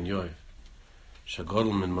Pinchas ben Yoav,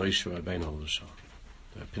 Shagodol min Moshe Rabbeinu Alav Shalom.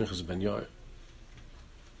 Pinchas ben Yoav,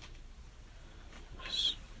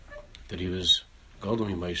 that he was Godol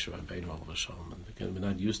min Moshe Rabbeinu Alav Shalom. And again, we're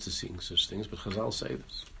not used to seeing such things, but Chazal say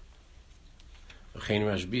this. V'chein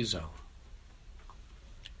Rashbi Zal.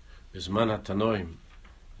 Bizman HaTanoim,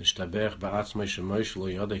 Nishtabech Ba'atzmai Shel Moshe Lo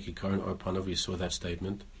Yodei Ki Karan Or Panav. You saw that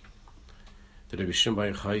statement that Rabbi Shimon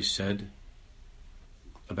bar Yochai said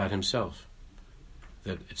about himself,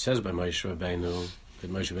 that it says by Moshe Rabbeinu that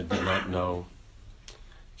Moshe Rabbeinu did not know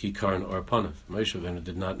Ki Karan Or Panav. Moshe Rabbeinu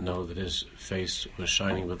did not know that his face was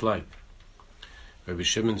shining with light. Rabbi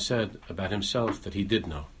Shimon said about himself that he did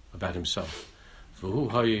know about himself. V'hu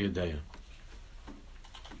haya yedaya.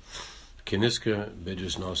 Kiniska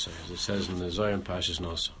bidrus nosa, as it says in the Zohar and Pashas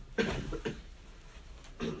Nosa.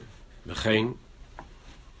 V'chein,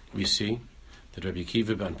 we see that Rabbi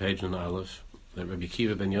Kiva ben page Nun Aleph, that Rabbi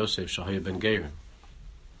Kiva ben Yosef Shahaya ben Gerim,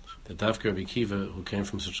 that Davka Rabbi Kiva, who came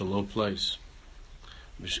from such a low place,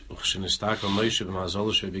 and yet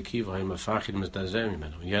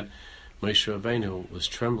Moshe Rabbeinu was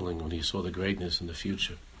trembling when he saw the greatness in the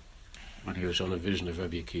future, when he was shown a vision of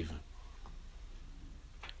Rabbi Akiva.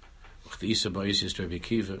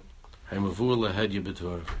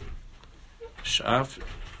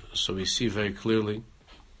 So we see very clearly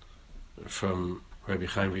from Rabbi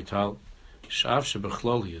Chaim Vital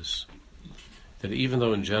that even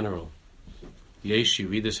though in general yesh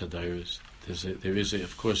Yeridas Hadairos, there is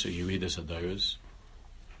of course a Yeridas Hadairos,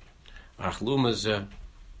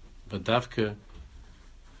 but Davka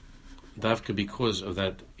because of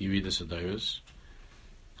that Yeridas Hadairos,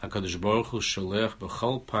 HaKadosh Baruch Hu Sholech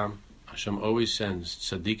B'chol Pam, Hashem always sends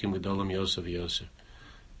tzaddikim gedolim Yosef Yosef,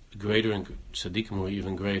 greater and tzaddikim who are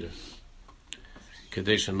even greater.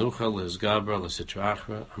 Kadesh Anuchal Lezgabra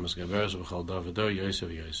Lesitrachra Amazgaberes B'chol Davidor Yosef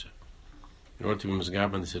Yosef. In order to be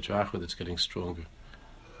Mazgabra in the Sitrachra that's getting stronger.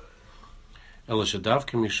 Ela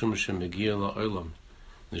Shadavka Mishum Shem Megia LaOlam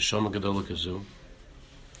Neshama Gedola Kazu.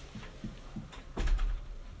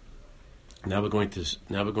 Now we're going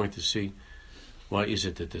to see why is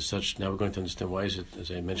it that there's such. Now we're going to understand why is it, as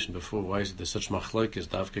I mentioned before, why is it there's such machlokes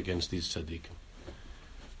davka against these tzaddikim,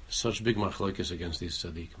 such big machlokes against these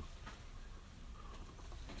tzaddikim.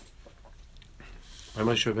 Why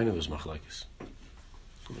Moshe Rabbeinu was machlokes?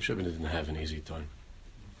 Moshe Rabbeinu didn't have an easy time.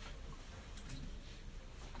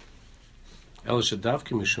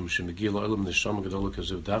 Davka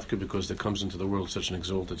because there comes into the world such an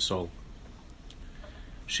exalted soul.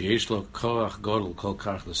 Sheyesh lo koach godel kol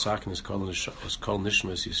kach l'sakin is kol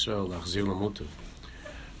nishmas Yisrael lachzir lamutu.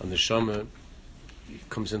 And the Neshama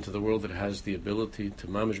comes into the world that has the ability to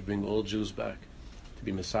mamish bring all Jews back, to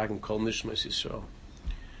be mesakin kol nishmas Yisrael,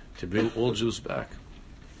 to bring all Jews back.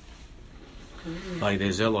 By the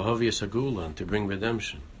zelahovias hagula, and to bring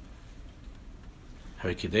redemption.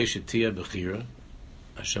 Harikidesh tia bechira,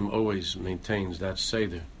 Hashem always maintains that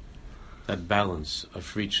seder, that balance of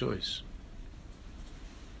free choice.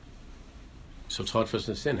 So it's hard for us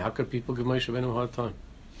to understand. How could people give Moshe Rabbeinu a hard time?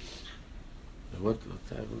 What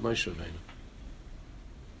Moshe Rabbeinu?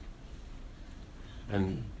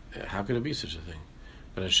 And how could it be such a thing?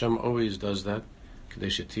 But Hashem always does that,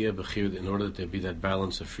 in order that there be that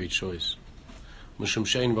balance of free choice. And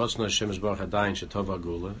because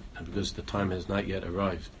the time has not yet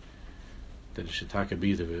arrived, that it should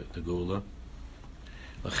be the Gula.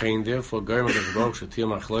 Therefore, that's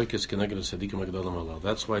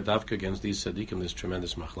why Davka against these tzaddikim there's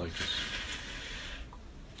tremendous machlokes.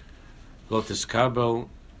 That's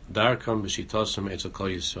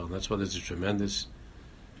why there's a tremendous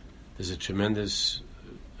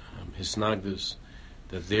hisnagdus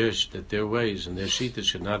that their ways and their shittas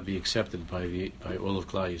should not be accepted by all of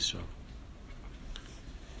Klal Yisrael.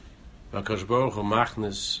 HaKadosh Baruch Hu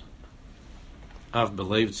machnes Av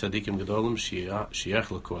believed tzaddikim gedolim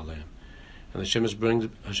sheyechlaku aleim, and Hashem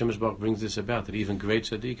brings this about, that even great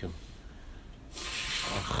tzaddikim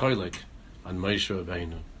are choylek on Moshe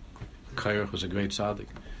Rabbeinu. Kairach was a great tzaddik,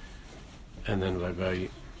 and then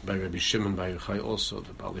by Rabbi Shimon bar Yochai also,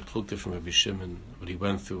 the Bali Plukta from Rabbi Shimon, what he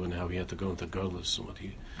went through and how he had to go into Gerlis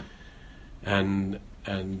and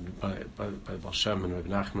by Baal Shem and Rabbi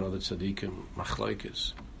Nachman and other tzaddikim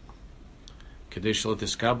machlokes. In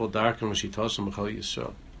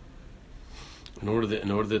order that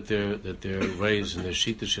their ways and their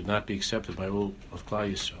shita should not be accepted by all of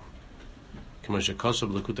Klal Yisrael.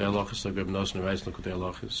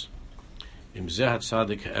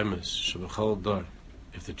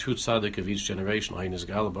 If the true tzaddik of each generation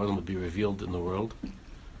would be revealed in the world,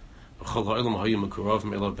 and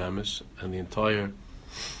the entire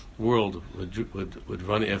world would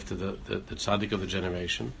run after the tzaddik of the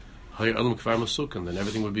generation, then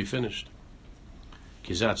everything would be finished.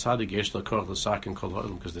 Because the tzaddik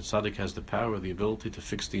has the power, the ability to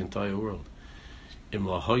fix the entire world. If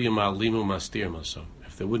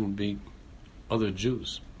there wouldn't be other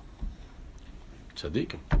Jews,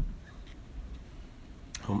 tzaddikim,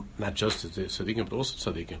 not just the tzaddikim, but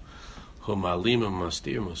also tzaddikim, who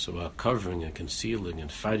are covering and concealing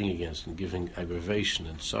and fighting against and giving aggravation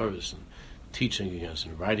and sorrows and teaching against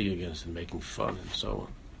and writing against and making fun and so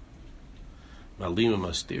on.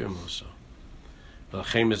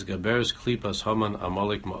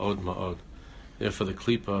 Therefore the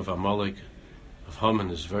klipa of Amalek, of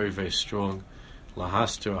Haman, is very, very strong. To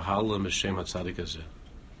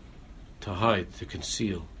hide, to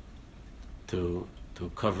conceal, to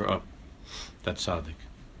cover up that tzaddik.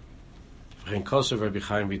 Rabbi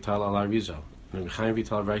Chaim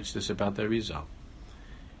Vital writes this about the Arizal.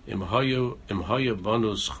 If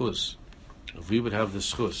we would have the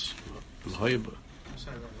schus, I'm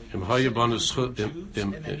sorry, and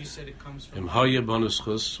then you said it comes from...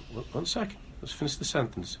 One second, let's finish the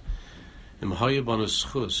sentence. We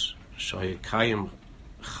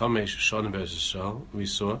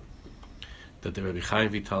saw that the Rabbi Chaim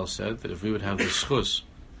Vital said that if we would have the schus,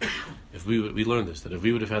 we learned this, that if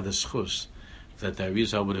we would have had the schus, that the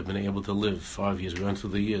Arizal would have been able to live 5 years. We went through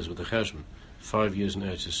the years with the Cheshbon, 5 years in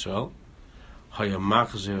Eretz Yisrael.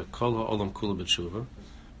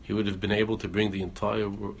 He would have been able to bring the entire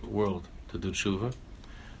world to do tshuva.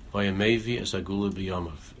 He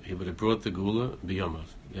would have brought the gula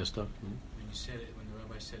biyamav. Yes, Doc? When the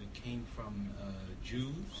rabbi said it came from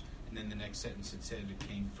Jews, and then the next sentence it said it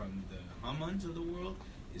came from the Hamans of the world,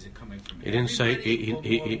 is it coming from He didn't say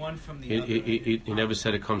one from the other? He never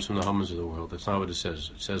said it comes from the Hamans of the world. That's not what it says.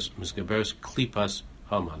 It says Misgaberes klipas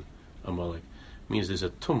Haman Amalek, means there's a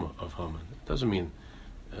tumah of Haman. It doesn't mean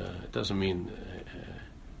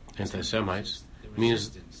anti-Semites. The Means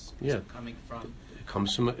resistance. yeah. Is it coming from It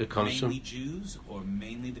comes mainly from. Jews, or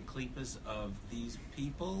mainly the klipas of these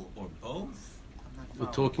people, or both? I'm not We're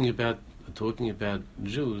following. talking about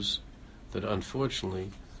Jews that are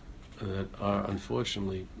unfortunately, for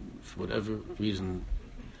whatever reason,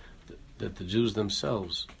 that the Jews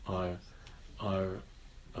themselves are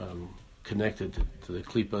connected to the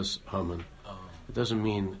klipas Haman. It doesn't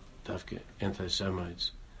mean dafke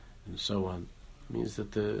anti-Semites and so on. It means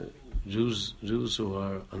that the Jews who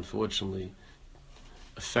are unfortunately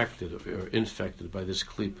affected or infected by this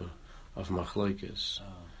klipa of machlokes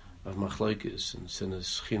and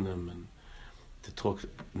sinas chinam, and to talk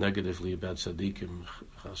negatively about tzaddikim,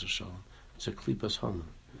 chas v'shalom. It's a klipas Haman.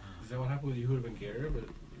 Is that what happened with Yehuda ben Ger? But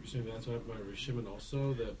you're saying that's what happened by Rabbi Shimon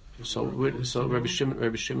also? That So Rabbi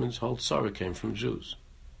Shimon's whole tzara came from Jews.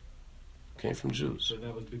 So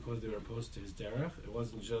that was because they were opposed to his derech? It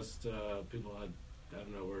wasn't just people had, had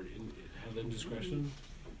indiscretion?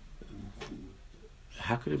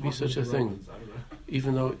 How could it be such a thing? I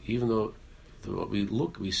don't know. Even though what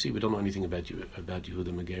we see, we don't know anything about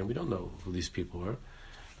Yehuda ben Ger. We don't know who these people are.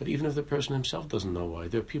 But even if the person himself doesn't know why,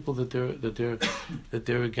 there are people that they're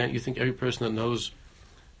against. You think every person that's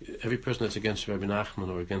against Rabbi Nachman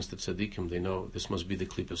or against the tzaddikim, they know this must be the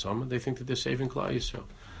klipas Haman. They think that they're saving Klal Yisrael.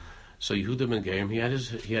 So Yehuda ben Ger, he had a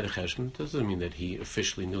cheshbon. That doesn't mean that he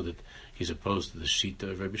officially knew that he's opposed to the shita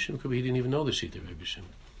of Rabbi Shimon. He didn't even know the shita of Rabbi Shimon.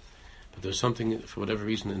 But there's something, for whatever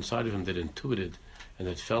reason, inside of him that intuited and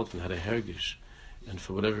that felt and had a hergish, and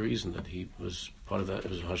for whatever reason that he was part of that. It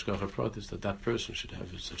was a hashgacha pratis that person should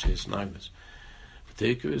have such a snagness. But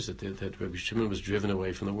the ikar is that Rabbi Shimon was driven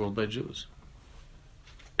away from the world by Jews,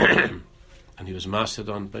 and he was mastered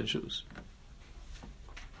on by Jews.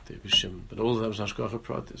 Rabbi Shimon, but all of that was hashgacha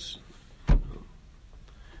pratis.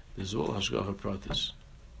 This is all hashgacha pratis.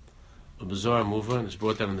 A bizarre mover, and it's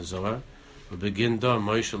brought down in the Zohar. We begin da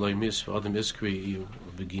Moshe loymis for Adam iskri you.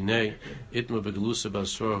 We beginay itma begelusa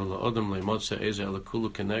basor la Adam loymotza eze alakulu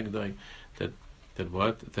kenegdai. That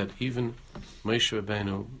even Moshe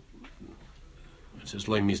Rabbeinu, it says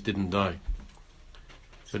loymis didn't die,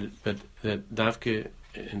 but that Davke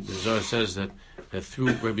in the Zohar says that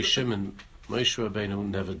through Rabbi Shimon Moshe Rabbeinu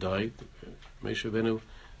never died. Moshe Rabbeinu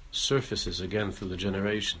surfaces again through the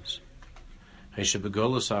generations. And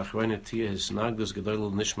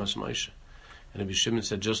Rabbi Shimon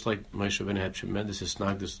said, just like Moshe Rabbeinu had tremendous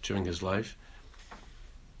hisnagdus during his life,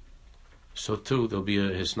 so too there'll be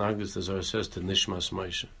a hisnagdus, the Zohar says, to Nishmas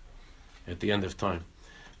Moshe at the end of time.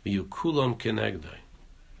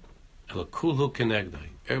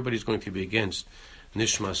 Everybody's going to be against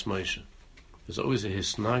Nishmas Moshe. There's always a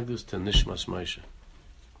hisnagdus to Nishmas Moshe.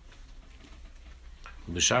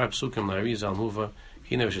 B'shar psukim la'arizal muva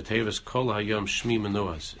Hine v'shetevas kol hayom shmi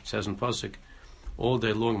menuas. It says in Pasuk, all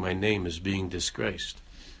day long my name is being disgraced.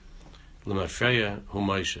 L'mafreya hu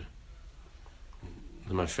Moshe.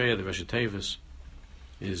 L'mafreya, the v'shetevas,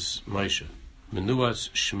 is Moshe. Menuas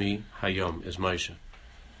shmi hayom is Moshe.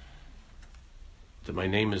 That my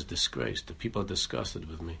name is disgraced. The people are disgusted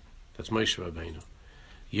with me. That's Moshe Rabbeinu.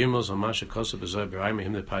 Yirmos Amasha Kosa B'Zoy B'Rayim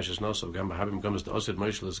Him the Pashas Nosav Gam B'Habim Gam the Osid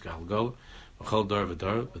Moshe L'Z Galgol V'Chol Dor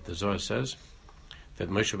V'Dor. But the Zohar says that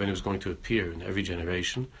Moshe Rabbeinu is going to appear in every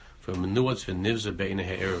generation for Menuatz V'Nivza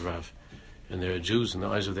Be'inei HaErevav. And there are Jews in the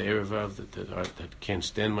eyes of the Erevav that can't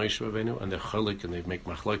stand Moshe Rabbeinu, and they're cholik and they make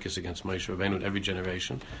machlokes against Moshe Rabbeinu in every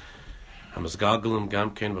generation. Hamas Galgalim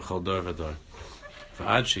Gam Ken V'Chol Dor V'Dor.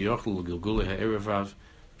 V'ad sheyochlu Gilgulei HaErevav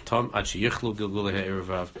Tom Ad sheyichlu Gilgulei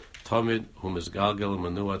HaErevav Tamid whom is Galgal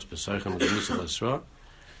Manuatz B'Saychem L'Yusel Esra.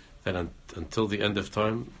 That until the end of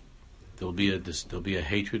time there'll be a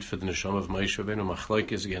hatred for the neshama of Moshe Rabbeinu,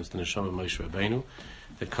 machlokes against the neshama of Moshe Rabbeinu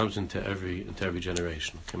that comes into every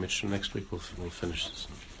generation. Okay, Mitch, next week we'll finish this.